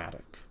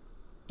problematic.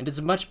 And it's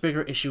a much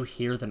bigger issue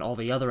here than all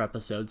the other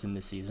episodes in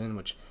this season,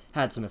 which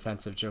had some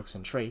offensive jokes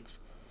and traits,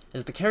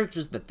 as the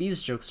characters that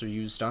these jokes are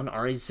used on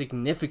are a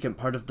significant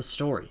part of the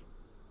story.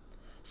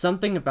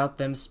 Something about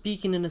them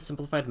speaking in a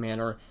simplified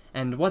manner,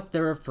 and what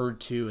they're referred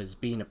to as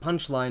being a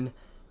punchline,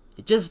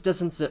 it just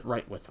doesn't sit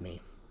right with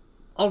me.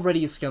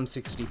 Already a scum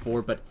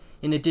 64, but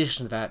in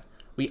addition to that,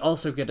 we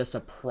also get a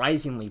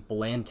surprisingly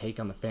bland take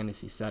on the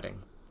fantasy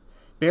setting.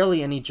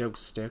 Barely any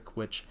jokes stick,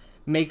 which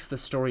makes the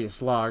story a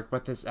slog,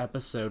 but this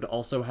episode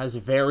also has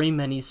very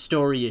many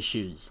story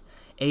issues.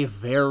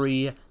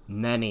 Very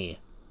many.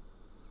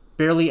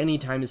 Barely any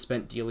time is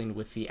spent dealing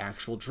with the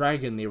actual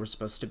dragon they were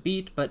supposed to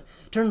beat, but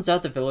turns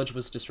out the village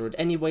was destroyed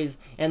anyways,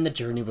 and the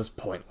journey was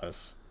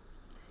pointless.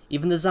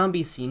 Even the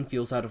zombie scene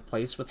feels out of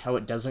place with how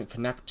it doesn't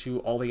connect to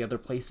all the other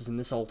places in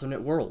this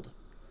alternate world.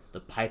 The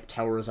pipe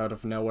tower is out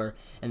of nowhere,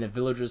 and the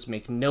villagers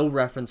make no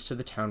reference to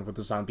the town where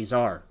the zombies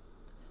are.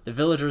 The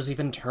villagers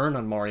even turn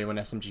on Mario and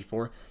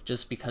SMG4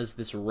 just because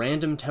this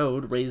random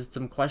Toad raised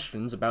some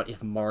questions about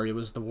if Mario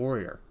is the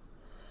warrior.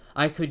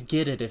 I could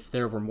get it if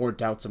there were more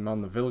doubts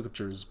among the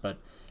villagers, but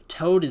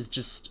Toad is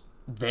just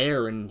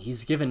there and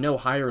he's given no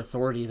higher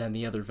authority than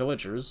the other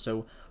villagers,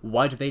 so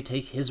why do they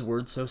take his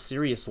word so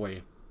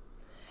seriously?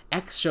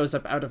 X shows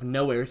up out of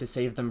nowhere to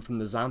save them from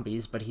the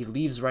zombies, but he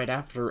leaves right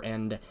after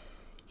and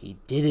he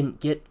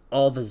didn't get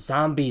all the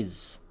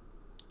zombies.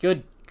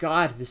 Good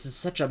God, this is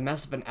such a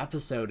mess of an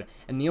episode,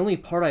 and the only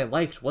part I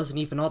liked wasn't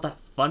even all that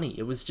funny.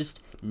 It was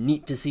just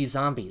neat to see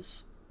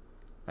zombies.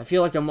 I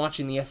feel like I'm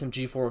watching the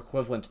SMG4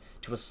 equivalent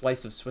to a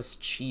slice of Swiss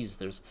cheese.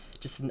 There's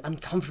just an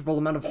uncomfortable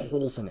amount of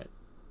holes in it.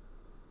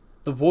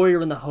 The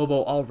Warrior and the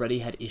Hobo already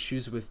had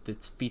issues with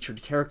its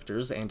featured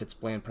characters and its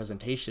bland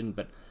presentation,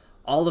 but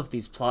all of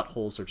these plot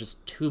holes are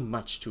just too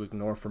much to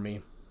ignore for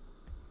me.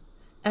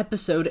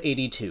 Episode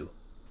 82.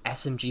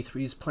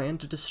 SMG3's plan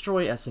to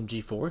destroy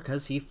SMG4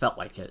 because he felt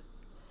like it.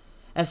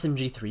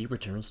 SMG3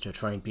 returns to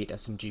try and beat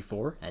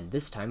SMG4, and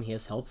this time he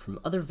has help from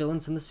other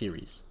villains in the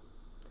series.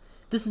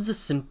 This is a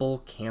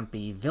simple,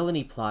 campy,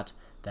 villainy plot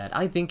that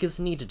I think is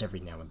needed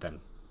every now and then.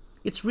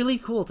 It's really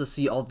cool to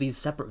see all these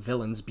separate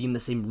villains be in the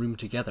same room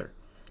together.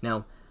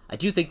 Now, I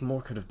do think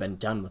more could have been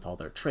done with all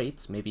their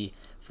traits, maybe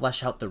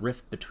flesh out the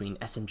rift between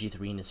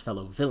SMG3 and his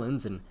fellow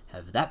villains and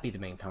have that be the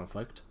main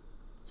conflict.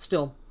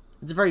 Still,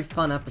 it's a very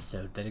fun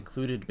episode that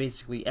included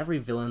basically every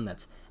villain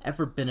that's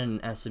ever been in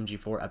an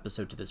SMG4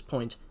 episode to this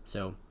point,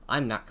 so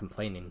I'm not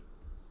complaining.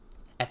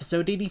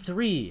 Episode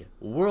 83,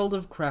 World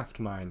of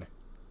Craftmine.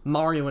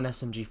 Mario and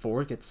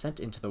SMG4 get sent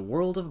into the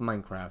world of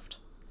Minecraft.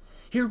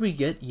 Here we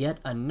get yet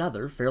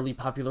another fairly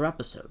popular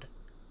episode.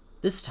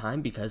 This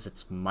time because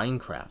it's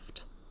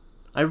Minecraft.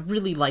 I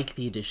really like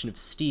the addition of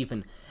Steve,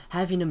 and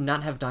having him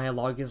not have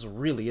dialogue is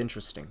really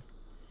interesting.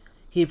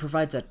 He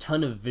provides a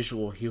ton of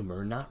visual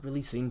humor not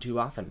really seen too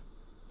often.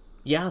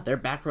 Yeah, they're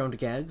background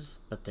gags,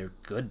 but they're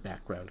good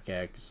background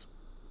gags.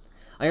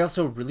 I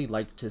also really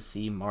like to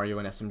see Mario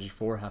and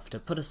SMG4 have to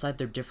put aside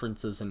their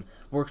differences and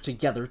work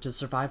together to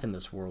survive in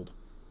this world.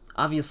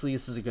 Obviously,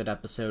 this is a good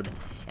episode,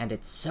 and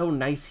it's so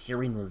nice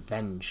hearing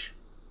revenge.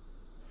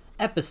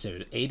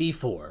 Episode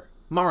 84,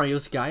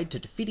 Mario's Guide to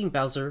Defeating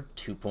Bowser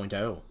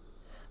 2.0.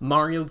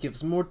 Mario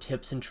gives more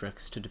tips and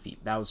tricks to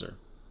defeat Bowser.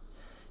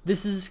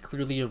 This is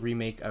clearly a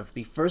remake of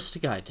the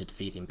first guide to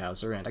defeating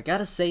Bowser, and I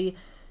gotta say,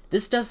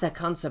 this does that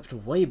concept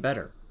way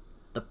better.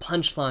 The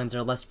punchlines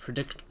are less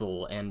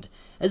predictable, and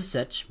as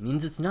such,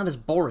 means it's not as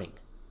boring.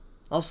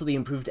 Also, the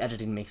improved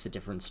editing makes a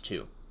difference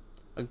too.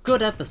 A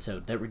good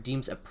episode that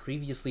redeems a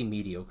previously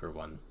mediocre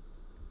one.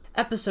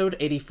 Episode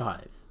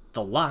 85,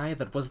 The Lie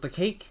That Was the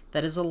Cake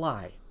That Is a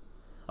Lie.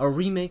 A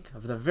remake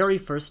of the very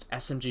first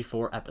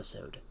SMG4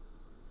 episode.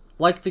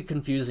 Like the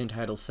confusing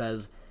title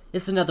says,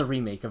 it's another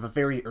remake of a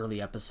very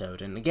early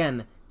episode, and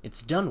again,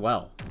 it's done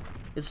well.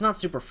 It's not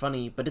super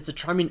funny, but it's a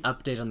charming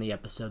update on the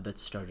episode that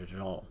started it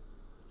all.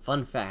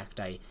 Fun fact,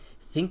 I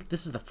think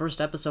this is the first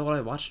episode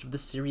I watched of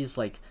this series,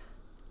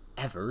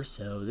 ever,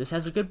 so this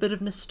has a good bit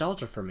of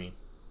nostalgia for me.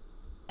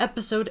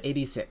 Episode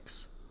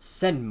 86,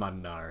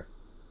 Senmannar,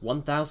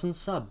 1,000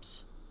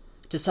 subs.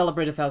 To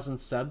celebrate 1,000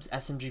 subs,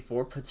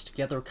 SMG4 puts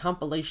together a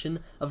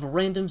compilation of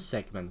random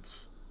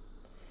segments.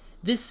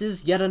 This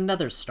is yet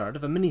another start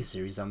of a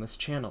miniseries on this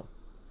channel.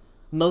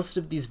 Most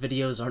of these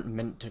videos aren't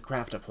meant to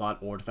craft a plot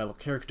or develop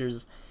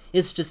characters,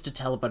 it's just to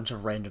tell a bunch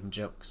of random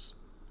jokes.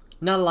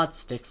 Not a lot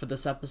stick for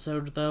this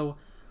episode, though,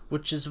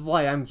 which is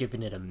why I'm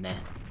giving it a meh.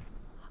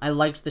 I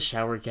liked the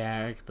shower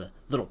gag, the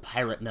little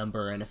pirate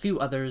number, and a few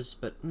others,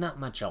 but not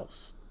much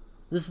else.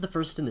 This is the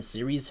first in the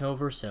series,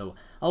 however, so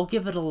I'll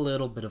give it a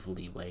little bit of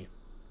leeway.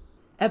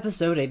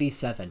 Episode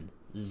 87,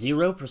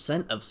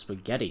 0% of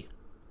Spaghetti.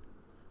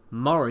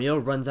 Mario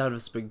runs out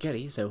of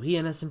spaghetti, so he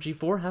and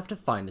SMG4 have to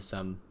find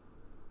some.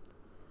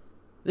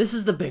 This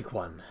is the big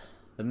one,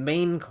 the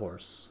main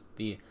course,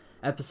 the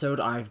episode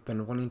I've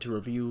been wanting to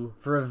review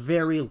for a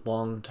very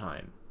long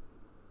time.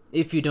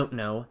 If you don't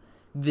know,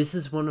 this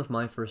is one of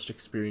my first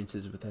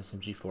experiences with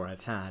SMG4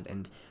 I've had,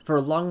 and for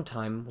a long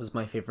time was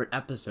my favorite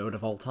episode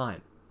of all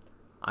time.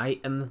 I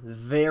am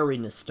very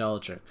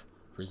nostalgic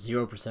for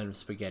 0% of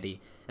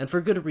Spaghetti, and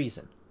for good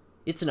reason.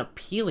 It's an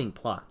appealing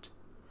plot.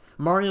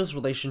 Mario's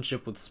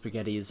relationship with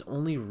Spaghetti is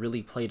only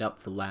really played up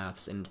for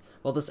laughs, and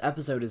while this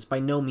episode is by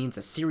no means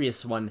a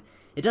serious one,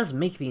 it does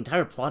make the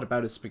entire plot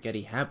about his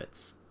spaghetti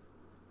habits.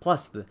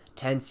 Plus, the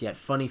tense yet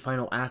funny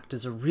final act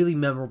is a really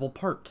memorable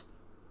part.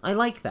 I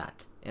like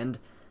that, and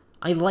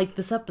I like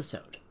this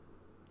episode.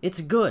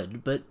 It's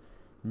good, but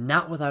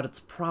not without its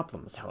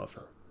problems,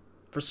 however.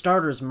 For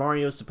starters,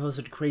 Mario's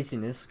supposed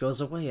craziness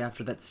goes away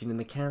after that scene in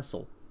the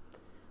castle.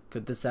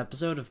 Could this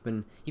episode have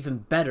been even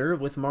better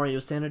with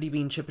Mario's sanity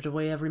being chipped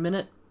away every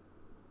minute?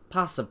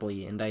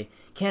 Possibly, and I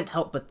can't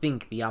help but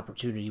think the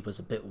opportunity was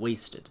a bit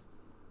wasted.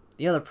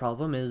 The other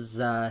problem is,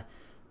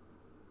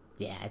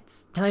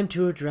 it's time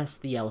to address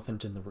the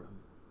elephant in the room.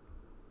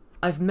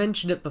 I've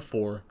mentioned it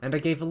before, and I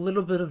gave a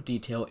little bit of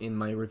detail in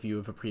my review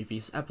of a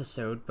previous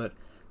episode, but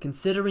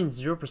considering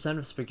 0%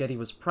 of Spaghetti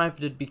was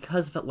privated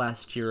because of it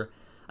last year,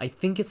 I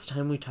think it's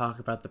time we talk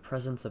about the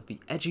presence of the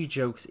edgy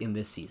jokes in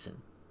this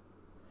season.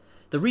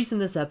 The reason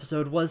this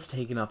episode was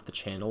taken off the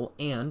channel,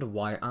 and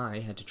why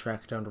I had to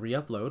track down to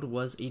re-upload,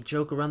 was a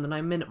joke around the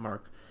 9-minute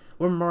mark,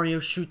 where Mario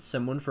shoots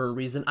someone for a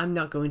reason I'm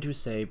not going to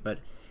say, but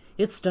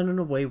it's done in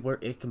a way where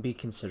it can be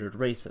considered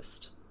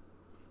racist.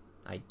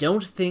 I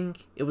don't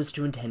think it was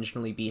to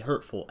intentionally be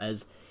hurtful,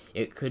 as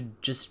it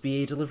could just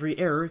be a delivery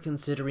error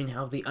considering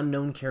how the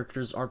unknown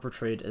characters are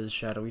portrayed as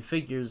shadowy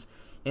figures,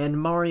 and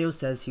Mario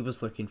says he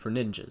was looking for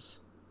ninjas.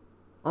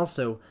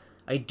 Also,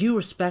 I do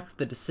respect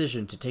the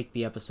decision to take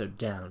the episode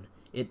down.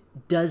 It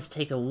does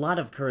take a lot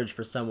of courage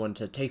for someone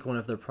to take one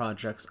of their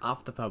projects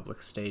off the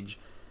public stage,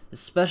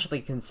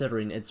 especially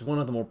considering it's one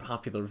of the more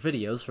popular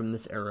videos from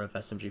this era of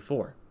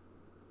SMG4.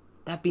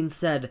 That being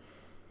said,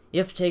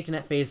 if taken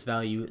at face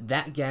value,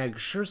 that gag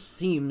sure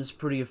seems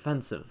pretty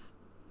offensive.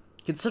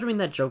 Considering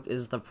that joke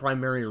is the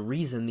primary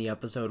reason the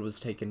episode was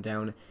taken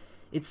down,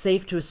 it's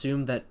safe to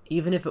assume that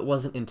even if it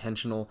wasn't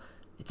intentional,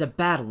 it's a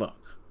bad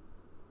look.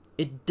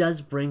 It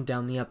does bring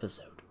down the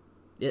episode.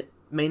 It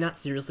may not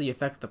seriously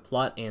affect the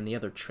plot and the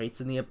other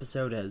traits in the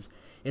episode, as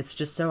it's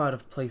just so out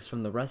of place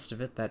from the rest of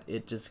it that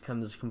it just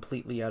comes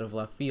completely out of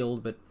left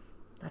field, but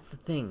that's the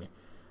thing.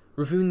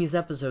 Reviewing these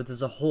episodes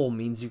as a whole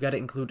means you gotta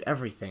include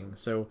everything,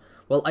 so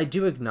while I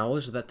do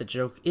acknowledge that the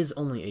joke is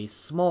only a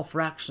small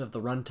fraction of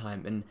the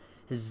runtime and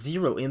has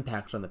zero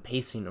impact on the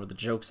pacing or the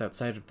jokes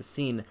outside of the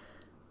scene,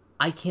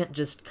 I can't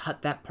just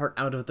cut that part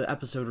out of the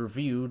episode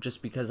review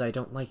just because I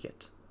don't like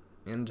it.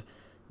 And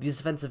these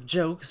offensive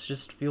jokes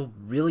just feel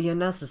really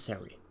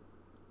unnecessary.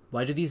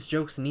 Why do these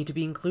jokes need to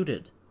be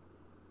included?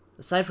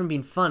 Aside from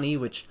being funny,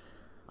 which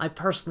I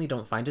personally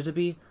don't find it to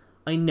be,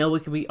 I know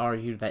it can be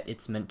argued that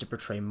it's meant to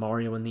portray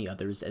Mario and the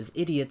others as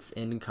idiots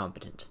and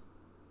incompetent.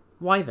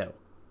 Why though?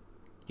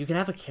 You can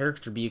have a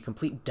character be a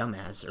complete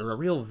dumbass or a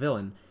real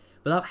villain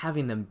without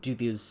having them do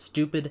these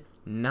stupid,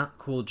 not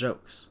cool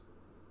jokes.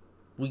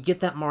 We get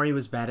that Mario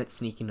is bad at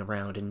sneaking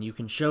around, and you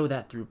can show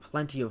that through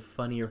plenty of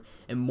funnier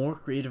and more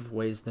creative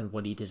ways than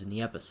what he did in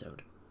the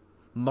episode.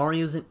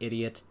 Mario's an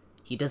idiot,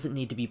 he doesn't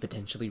need to be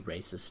potentially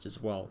racist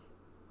as well.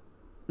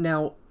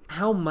 Now,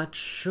 how much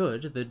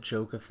should the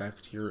joke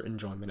affect your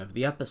enjoyment of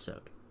the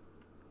episode?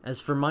 As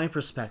for my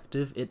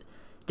perspective, it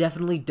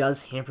definitely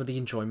does hamper the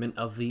enjoyment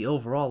of the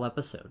overall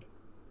episode.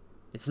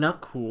 It's not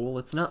cool,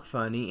 it's not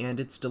funny, and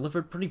it's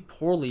delivered pretty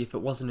poorly if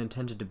it wasn't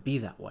intended to be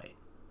that way.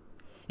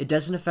 It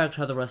doesn't affect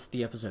how the rest of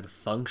the episode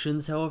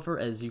functions, however,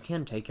 as you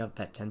can take out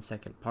that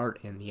 10-second part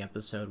and the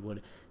episode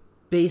would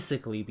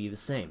basically be the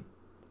same.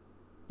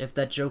 If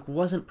that joke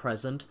wasn't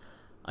present,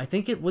 I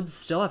think it would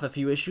still have a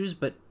few issues,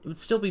 but it would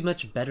still be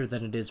much better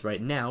than it is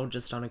right now,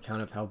 just on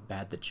account of how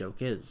bad the joke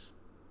is.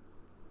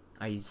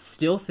 I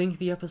still think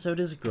the episode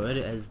is good,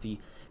 as the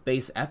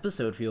base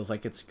episode feels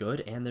like it's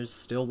good, and there's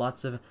still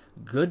lots of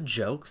good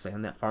jokes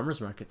and that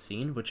farmer's market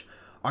scene, which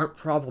aren't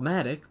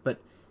problematic, but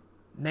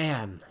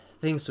man,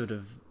 things would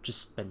have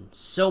just been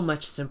so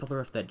much simpler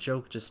if that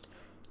joke just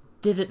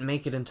didn't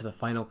make it into the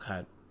final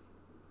cut.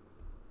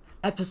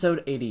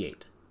 Episode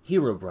 88,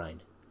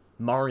 Herobrine.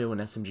 Mario and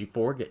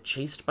SMG4 get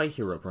chased by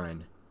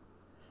Herobrine.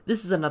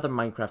 This is another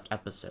Minecraft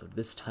episode,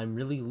 this time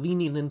really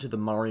leaning into the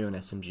Mario and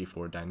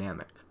SMG4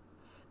 dynamic.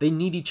 They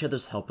need each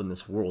other's help in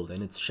this world,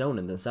 and it's shown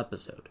in this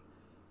episode.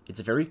 It's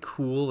a very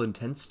cool,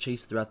 intense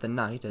chase throughout the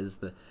night, as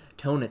the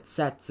tone it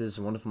sets is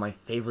one of my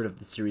favorite of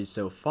the series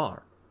so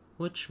far,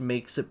 which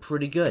makes it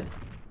pretty good.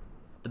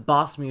 The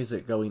boss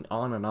music going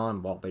on and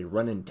on while they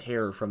run in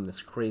terror from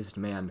this crazed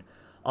man,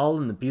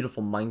 all in the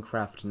beautiful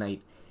Minecraft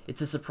night.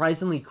 It's a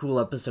surprisingly cool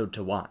episode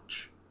to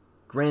watch.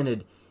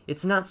 Granted,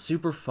 it's not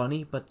super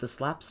funny, but the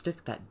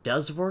slapstick that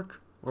does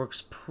work,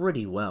 works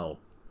pretty well.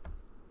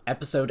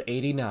 Episode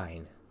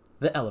 89,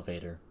 The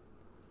Elevator.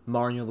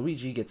 Mario and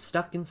Luigi get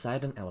stuck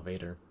inside an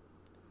elevator.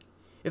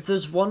 If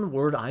there's one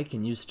word I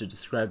can use to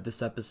describe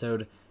this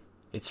episode,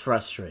 it's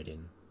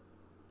frustrating.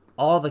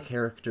 All the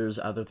characters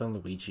other than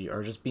Luigi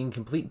are just being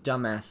complete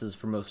dumbasses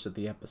for most of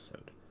the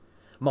episode.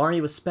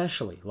 Mario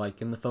especially,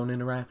 like in the phone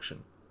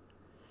interaction.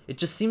 It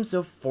just seems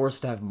so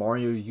forced to have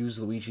Mario use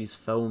Luigi's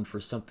phone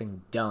for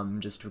something dumb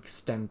just to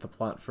extend the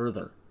plot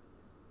further.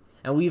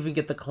 And we even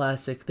get the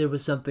classic, there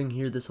was something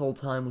here this whole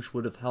time which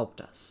would have helped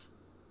us.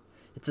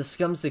 It's a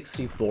Scum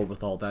 64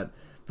 with all that,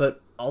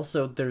 but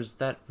also there's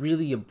that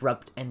really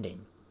abrupt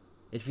ending.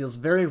 It feels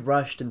very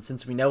rushed, and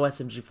since we know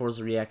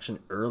SMG4's reaction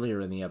earlier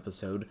in the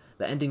episode,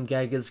 the ending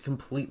gag is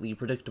completely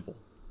predictable.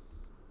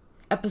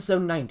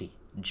 Episode 90,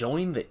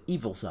 Join the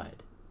Evil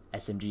Side.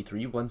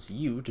 SMG3 wants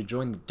you to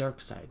join the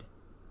dark side.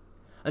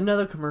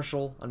 Another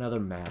commercial, another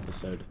meh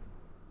episode.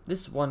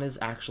 This one is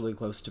actually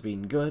close to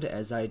being good,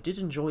 as I did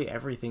enjoy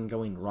everything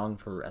going wrong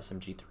for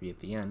SMG3 at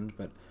the end,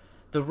 but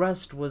the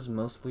rest was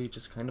mostly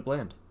just kinda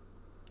bland.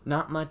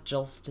 Not much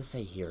else to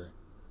say here.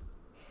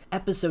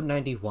 Episode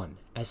 91,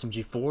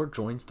 SMG4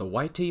 joins the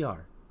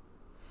YTR.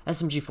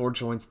 SMG4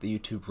 joins the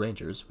YouTube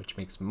Rangers, which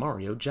makes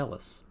Mario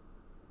jealous.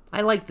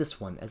 I like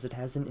this one, as it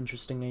has an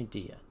interesting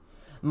idea.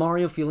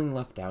 Mario, feeling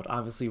left out,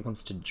 obviously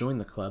wants to join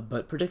the club,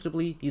 but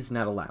predictably, he's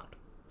not allowed.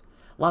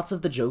 Lots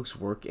of the jokes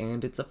work,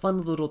 and it's a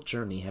fun little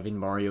journey having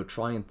Mario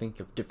try and think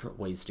of different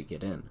ways to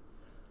get in.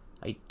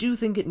 I do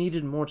think it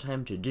needed more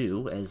time to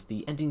do, as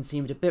the ending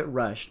seemed a bit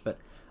rushed, but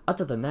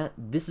other than that,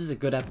 this is a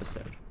good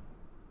episode.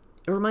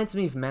 It reminds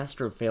me of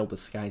Master of Failed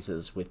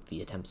Disguises with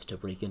the attempts to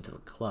break into the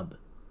club.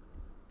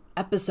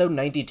 Episode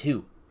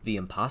 92, The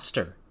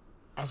Imposter.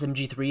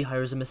 SMG3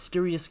 hires a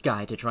mysterious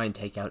guy to try and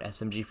take out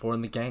SMG4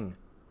 and the gang.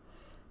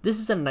 This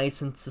is a nice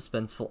and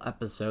suspenseful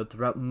episode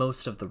throughout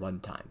most of the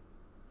runtime.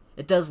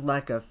 It does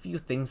lack a few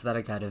things that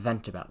I gotta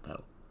vent about,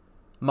 though.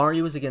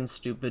 Mario is again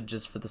stupid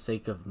just for the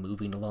sake of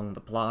moving along the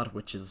plot,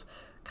 which is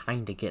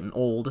kinda getting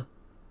old.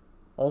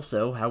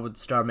 Also, how would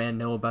Starman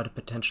know about a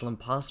potential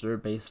imposter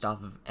based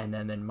off of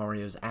MM and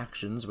Mario's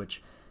actions,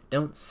 which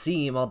don't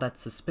seem all that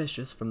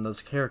suspicious from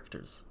those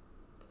characters?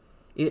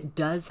 It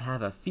does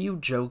have a few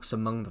jokes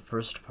among the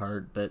first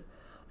part, but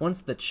once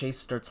the chase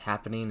starts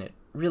happening, it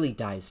really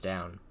dies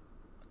down.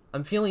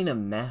 I'm feeling a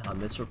meh on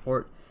this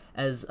report,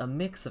 as a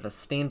mix of a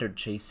standard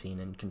chase scene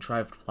and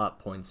contrived plot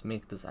points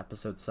make this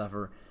episode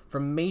suffer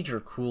from major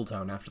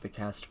cooldown after the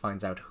cast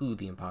finds out who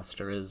the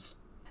imposter is.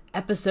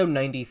 Episode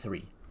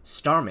 93,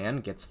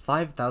 Starman gets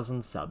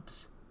 5,000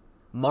 subs.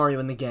 Mario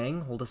and the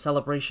gang hold a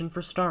celebration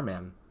for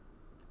Starman.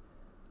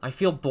 I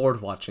feel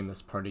bored watching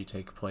this party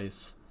take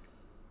place.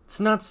 It's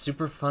not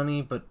super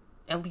funny, but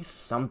at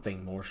least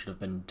something more should have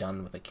been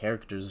done with the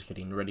characters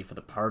getting ready for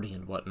the party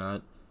and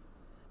whatnot.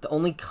 The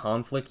only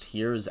conflict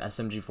here is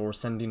SMG4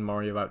 sending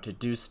Mario out to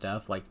do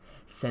stuff like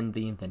send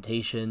the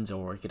invitations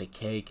or get a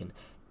cake, and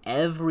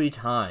every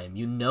time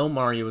you know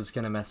Mario is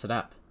gonna mess it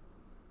up.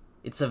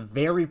 It's a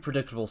very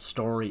predictable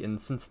story,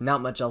 and since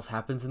not much else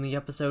happens in the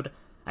episode,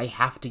 I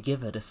have to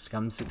give it a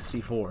Scum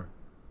 64.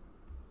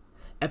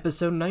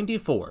 Episode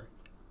 94,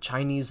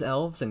 Chinese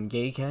Elves and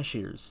Gay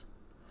Cashiers.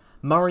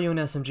 Mario and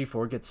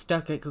SMG4 get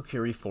stuck at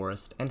Kokiri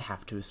Forest and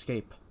have to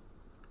escape.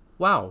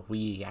 Wow,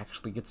 we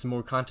actually get some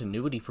more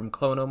continuity from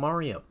Clono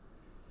Mario.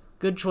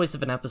 Good choice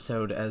of an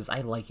episode, as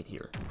I like it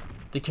here.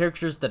 The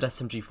characters that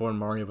SMG4 and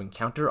Mario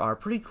encounter are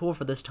pretty cool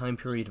for this time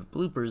period of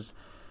bloopers.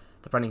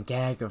 The running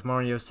gag of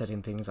Mario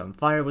setting things on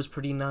fire was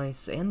pretty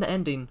nice, and the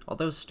ending,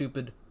 although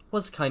stupid,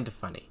 was kinda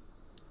funny.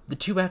 The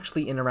two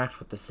actually interact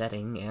with the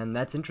setting, and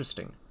that's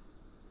interesting.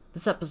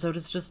 This episode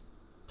is just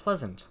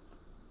pleasant.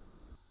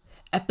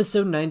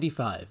 Episode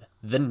 95,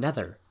 The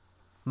Nether.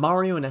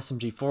 Mario and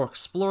SMG4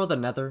 explore the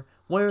Nether,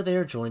 where they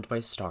are joined by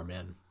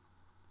Starman.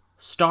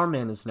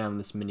 Starman is now in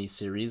this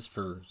mini-series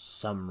for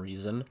some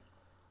reason.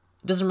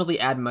 It doesn't really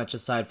add much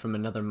aside from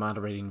another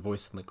moderating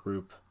voice in the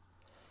group.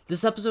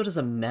 This episode is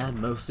a meh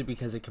mostly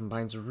because it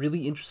combines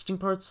really interesting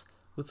parts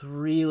with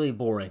really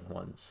boring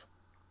ones.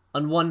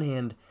 On one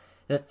hand,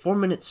 that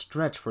 4-minute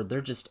stretch where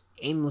they're just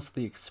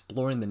aimlessly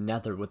exploring the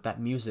Nether with that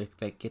music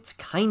that gets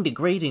kinda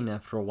grating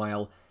after a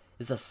while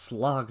is a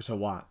slog to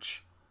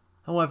watch.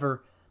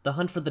 However, the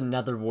hunt for the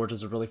Nether Wart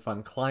is a really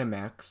fun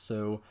climax,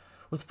 so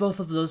with both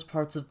of those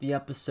parts of the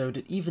episode,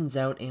 it evens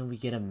out and we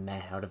get a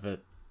meh out of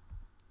it.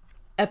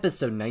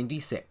 Episode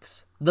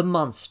 96, The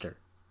Monster.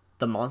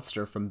 The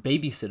monster from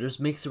Babysitters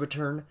makes a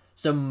return,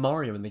 so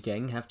Mario and the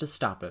gang have to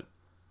stop it.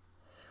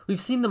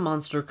 We've seen the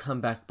monster come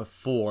back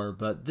before,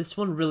 but this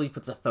one really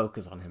puts a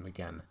focus on him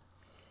again.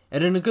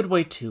 And in a good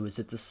way too, as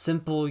it's a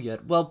simple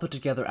yet well put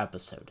together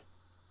episode.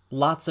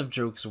 Lots of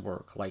jokes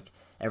work, like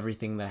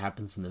everything that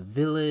happens in the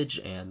village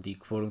and the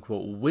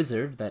quote-unquote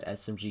wizard that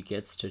SMG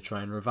gets to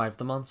try and revive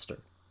the monster.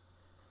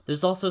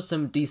 There's also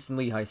some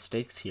decently high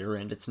stakes here,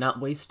 and it's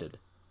not wasted.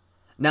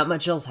 Not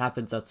much else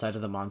happens outside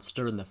of the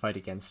monster and the fight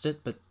against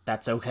it, but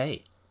that's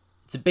okay.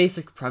 It's a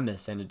basic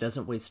premise, and it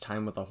doesn't waste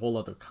time with a whole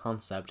other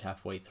concept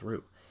halfway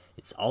through.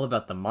 It's all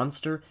about the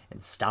monster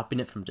and stopping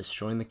it from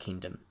destroying the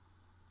kingdom.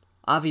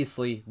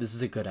 Obviously, this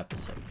is a good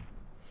episode.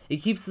 It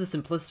keeps the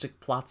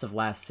simplistic plots of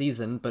last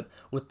season, but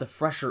with the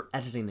fresher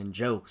editing and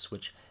jokes,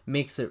 which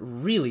makes it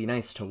really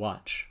nice to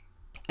watch.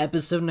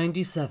 Episode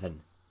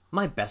 97,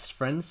 My Best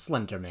Friend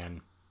Slender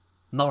Man.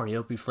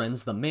 Mario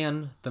befriends the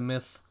man, the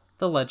myth,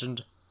 the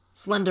legend,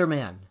 Slender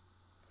Man.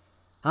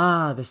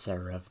 Ah, this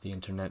era of the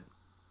internet.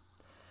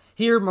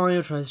 Here,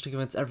 Mario tries to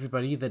convince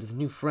everybody that his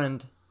new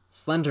friend,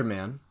 Slender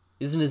Man,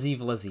 isn't as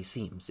evil as he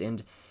seems,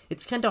 and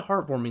it's kinda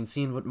heartwarming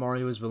seeing what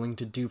Mario is willing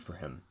to do for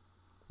him.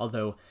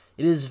 Although,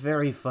 it is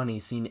very funny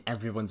seeing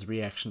everyone's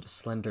reaction to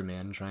Slender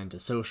Man trying to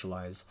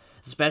socialize,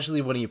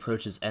 especially when he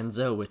approaches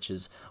Enzo, which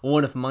is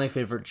one of my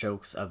favorite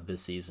jokes of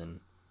this season.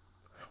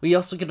 We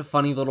also get a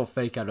funny little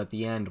fake-out at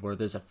the end where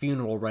there's a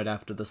funeral right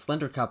after the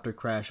Slendercopter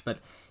crash, but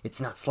it's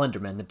not Slender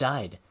Man that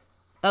died.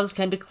 That was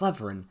kinda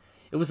clever, and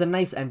it was a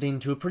nice ending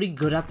to a pretty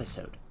good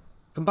episode.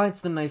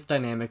 Combines the nice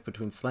dynamic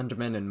between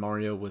Slenderman and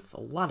Mario with a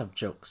lot of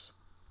jokes.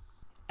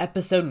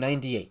 Episode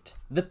 98,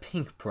 The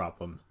Pink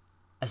Problem.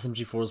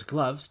 SMG4's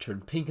gloves turn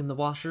pink in the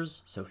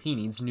washers, so he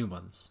needs new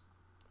ones.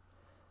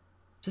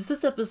 Does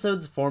this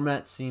episode's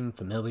format seem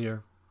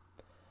familiar?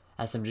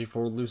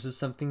 SMG4 loses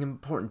something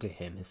important to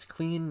him, his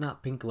clean,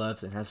 not pink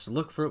gloves, and has to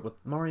look for it with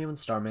Mario and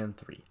Starman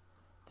 3.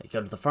 They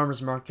go to the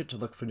farmer's market to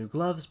look for new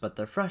gloves, but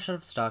they're fresh out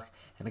of stock,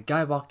 and a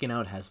guy walking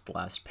out has the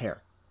last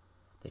pair.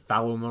 They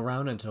follow him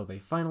around until they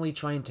finally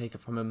try and take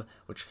it from him,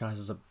 which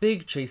causes a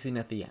big chasing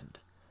at the end.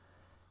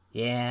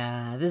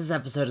 Yeah, this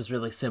episode is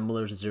really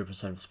similar to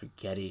 0%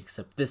 Spaghetti,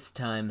 except this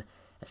time,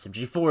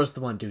 SMG4 is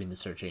the one doing the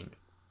searching.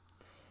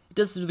 It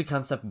does do the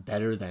concept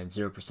better than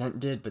 0%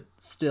 did, but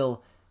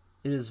still,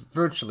 it is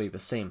virtually the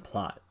same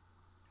plot.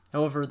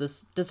 However,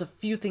 this does a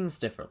few things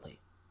differently.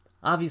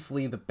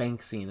 Obviously, the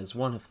bank scene is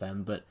one of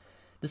them, but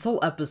this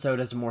whole episode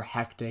has a more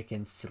hectic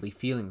and silly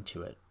feeling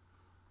to it.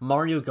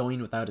 Mario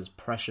going without his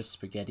precious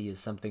spaghetti is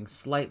something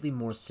slightly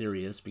more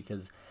serious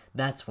because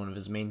that's one of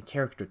his main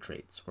character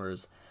traits,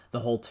 whereas the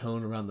whole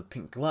tone around the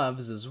pink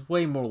gloves is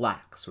way more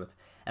lax, with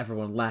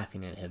everyone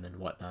laughing at him and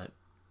whatnot.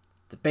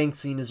 The bank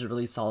scene is a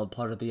really solid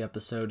part of the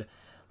episode,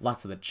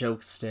 lots of the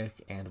jokes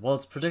stick, and while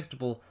it's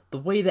predictable, the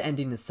way the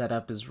ending is set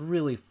up is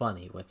really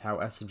funny with how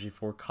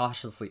SMG4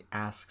 cautiously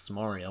asks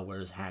Mario where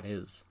his hat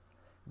is.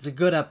 It's a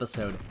good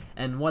episode,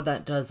 and one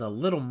that does a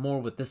little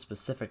more with this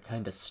specific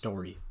kind of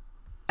story.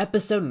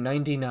 Episode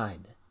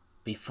 99,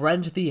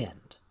 Befriend the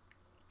End.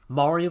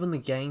 Mario and the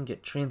gang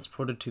get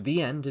transported to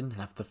the end and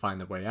have to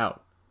find their way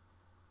out.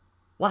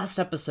 Last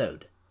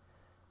episode.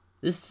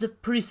 This is a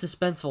pretty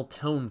suspenseful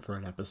tone for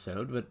an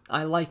episode, but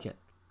I like it.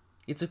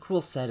 It's a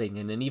cool setting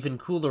and an even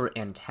cooler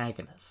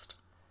antagonist.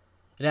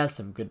 It has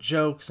some good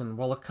jokes, and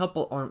while a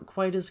couple aren't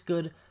quite as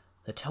good,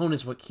 the tone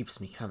is what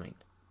keeps me coming.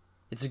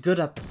 It's a good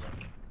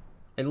episode.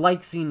 I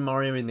like seeing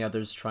Mario and the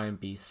others try and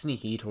be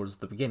sneaky towards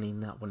the beginning,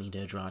 not wanting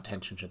to draw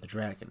attention to the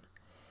dragon.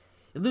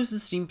 It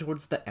loses steam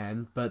towards the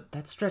end, but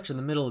that stretch in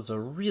the middle is a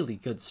really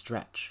good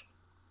stretch.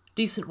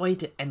 Decent way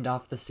to end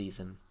off the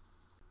season.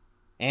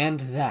 And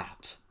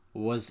that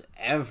was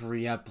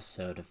every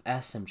episode of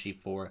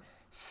SMG4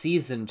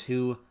 Season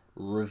 2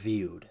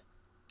 reviewed.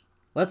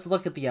 Let's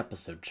look at the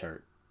episode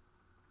chart.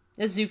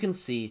 As you can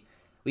see,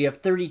 we have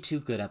 32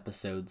 good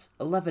episodes,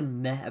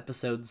 11 meh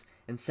episodes,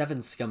 and 7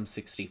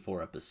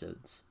 Scum64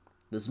 episodes.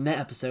 Those meh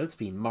episodes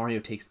being Mario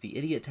Takes the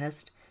Idiot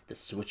Test, the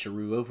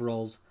Switcheroo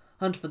Overalls,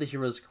 Hunt for the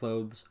Hero's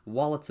Clothes,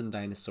 Wallets and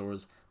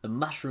Dinosaurs, the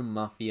Mushroom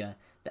Mafia,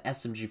 the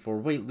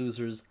SMG4 Weight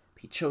Losers,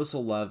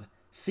 Pichoso Love,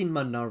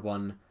 Sinma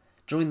Nar1,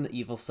 Join the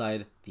Evil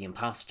Side, The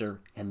Imposter,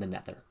 and The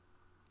Nether.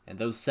 And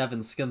those 7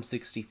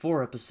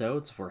 Scum64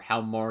 episodes were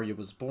How Mario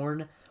Was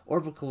Born,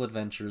 Orbital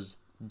Adventures,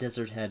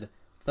 Desert Head,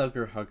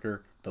 Thugger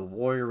Hugger, The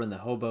Warrior and the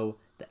Hobo,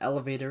 The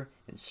Elevator,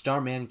 and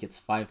Starman Gets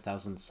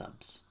 5,000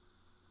 subs.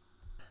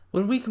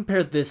 When we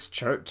compared this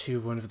chart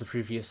to one of the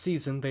previous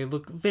season, they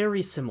look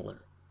very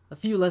similar. A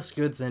few less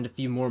goods and a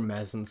few more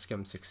mehs and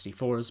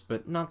Scum64s,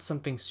 but not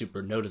something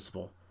super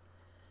noticeable.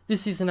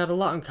 This season had a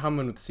lot in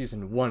common with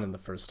Season 1 in the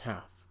first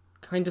half.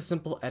 Kinda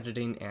simple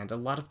editing and a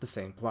lot of the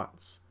same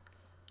plots.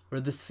 Where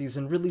this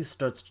season really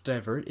starts to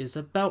divert is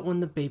about when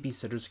the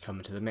babysitters come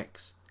into the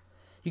mix.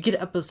 You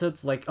get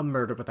episodes like A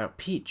Murder Without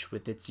Peach,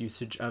 with its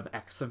usage of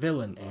X the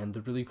Villain and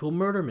the really cool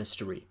murder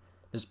mystery.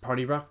 There's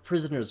Party Rock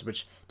Prisoners,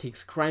 which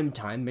takes crime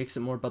time, makes it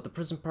more about the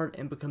prison part,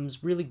 and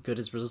becomes really good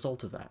as a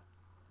result of that.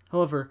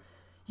 However,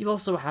 you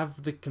also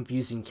have the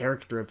confusing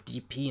character of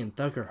DP and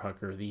Thugger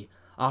Hugger, the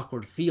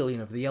awkward feeling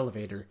of the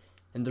elevator,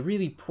 and the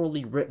really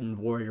poorly written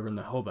Warrior and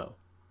the Hobo.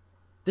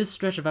 This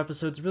stretch of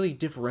episodes really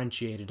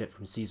differentiated it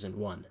from Season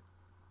 1.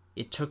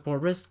 It took more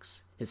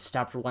risks, it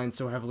stopped relying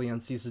so heavily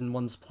on Season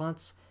 1's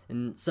plots,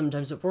 and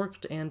sometimes it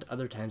worked, and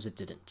other times it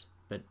didn't.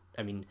 But,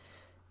 I mean,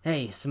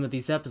 hey, some of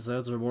these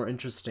episodes were more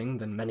interesting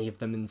than many of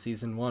them in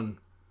Season 1.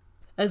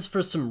 As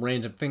for some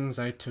random things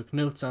I took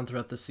notes on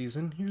throughout the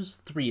season, here's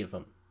 3 of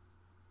them.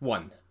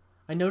 1.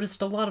 I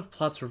noticed a lot of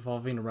plots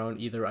revolving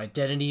around either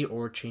identity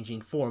or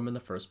changing form in the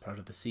first part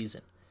of the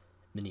season.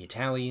 Mini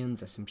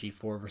Italians,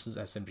 SMG4 versus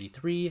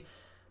SMG3,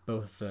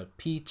 both the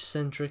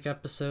Peach-centric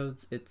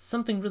episodes. It's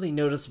something really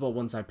noticeable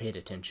once I paid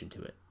attention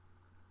to it.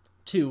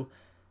 2.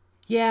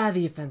 Yeah,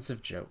 the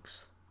offensive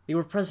jokes. They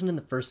were present in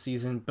the first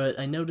season, but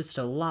I noticed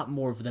a lot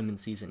more of them in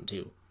Season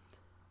 2.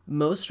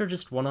 Most are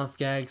just one-off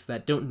gags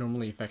that don't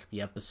normally affect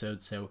the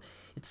episode, so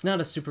it's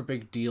not a super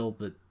big deal,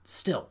 but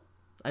still,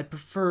 I'd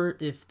prefer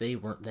if they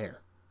weren't there.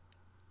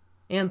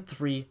 And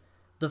 3.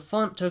 The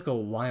font took a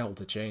while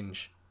to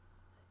change.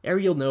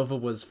 Ariel Nova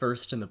was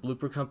first in the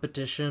blooper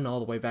competition all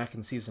the way back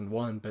in Season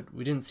 1, but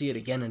we didn't see it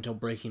again until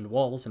Breaking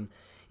Walls, and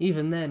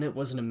even then it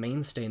wasn't a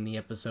mainstay in the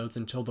episodes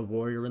until The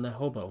Warrior and the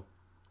Hobo.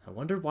 I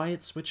wonder why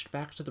it switched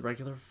back to the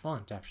regular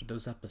font after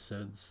those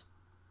episodes.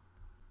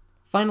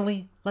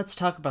 Finally, let's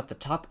talk about the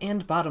top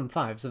and bottom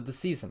 5s of the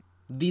season.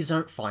 These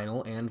aren't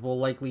final and will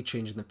likely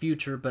change in the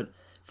future, but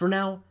for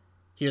now,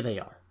 here they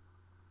are.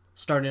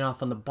 Starting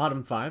off on the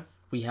bottom 5,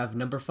 we have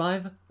number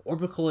 5,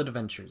 Orbital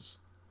Adventures.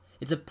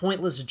 It's a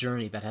pointless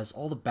journey that has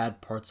all the bad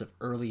parts of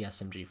early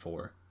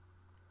SMG4.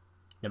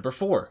 Number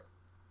 4,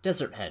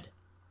 Desert Head.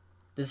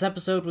 This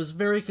episode was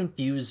very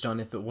confused on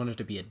if it wanted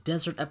to be a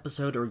desert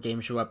episode or a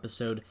game show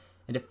episode,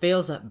 and it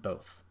fails at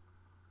both.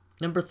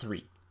 Number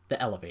 3, The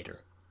Elevator.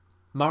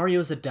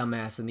 Mario's a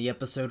dumbass and the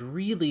episode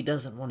really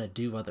doesn't want to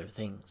do other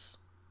things.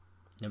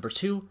 Number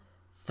 2,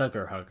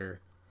 Thugger Hugger.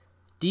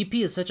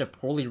 DP is such a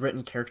poorly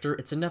written character,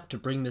 it's enough to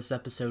bring this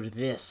episode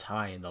this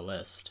high in the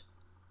list.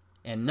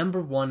 And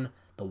number 1,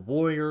 The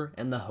Warrior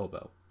and the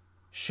Hobo.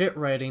 Shit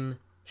writing,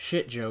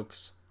 shit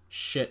jokes,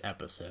 shit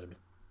episode.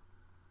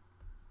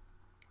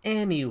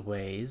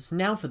 Anyways,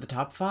 now for the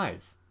top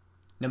 5.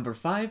 Number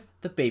 5,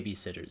 The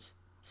Babysitters.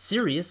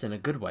 Serious in a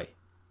good way.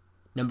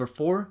 Number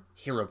 4,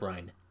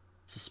 Herobrine.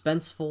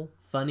 Suspenseful,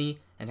 funny,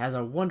 and has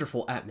a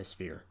wonderful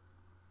atmosphere.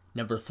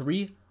 Number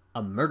 3,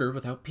 A Murder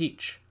Without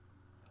Peach.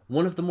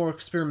 One of the more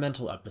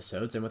experimental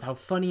episodes, and with how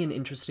funny and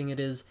interesting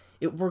it is,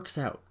 it works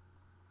out.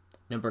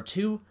 Number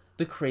 2,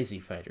 The Crazy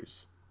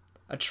Fighters.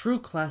 A true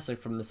classic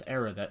from this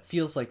era that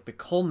feels like the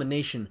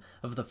culmination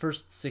of the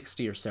first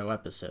 60 or so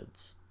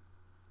episodes.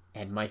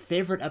 And my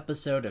favorite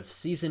episode of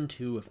Season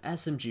 2 of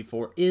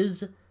SMG4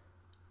 is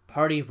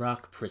Party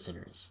Rock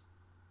Prisoners.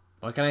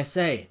 What can I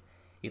say?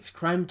 It's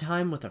crime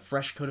time with a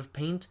fresh coat of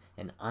paint,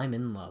 and I'm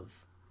in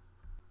love.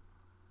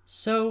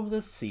 So,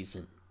 the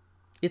season.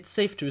 It's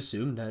safe to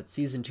assume that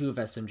Season 2 of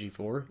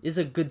SMG4 is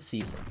a good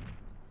season.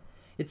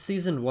 It's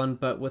Season 1,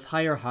 but with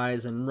higher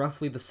highs and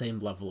roughly the same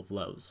level of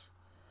lows.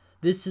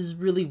 This is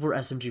really where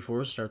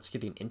SMG4 starts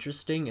getting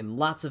interesting, and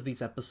lots of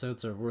these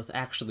episodes are worth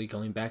actually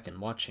going back and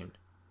watching.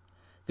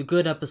 The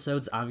good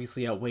episodes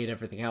obviously outweighed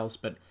everything else,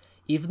 but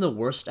Even the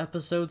worst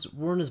episodes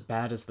weren't as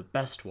bad as the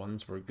best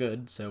ones were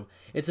good, so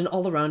it's an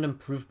all-around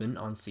improvement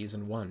on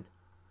Season 1.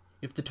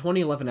 If the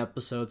 2011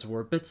 episodes were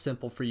a bit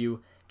simple for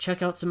you,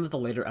 check out some of the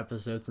later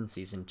episodes in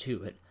Season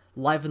 2. It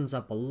livens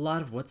up a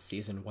lot of what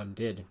Season 1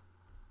 did.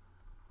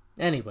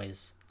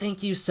 Anyways,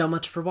 thank you so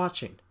much for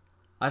watching.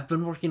 I've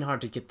been working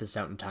hard to get this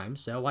out in time,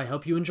 so I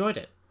hope you enjoyed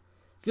it.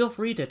 Feel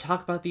free to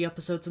talk about the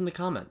episodes in the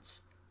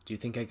comments. Do you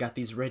think I got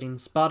these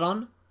ratings spot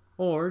on?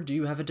 Or do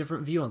you have a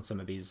different view on some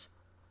of these?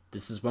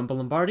 This is Wemble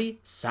Lombardi,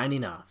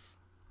 signing off.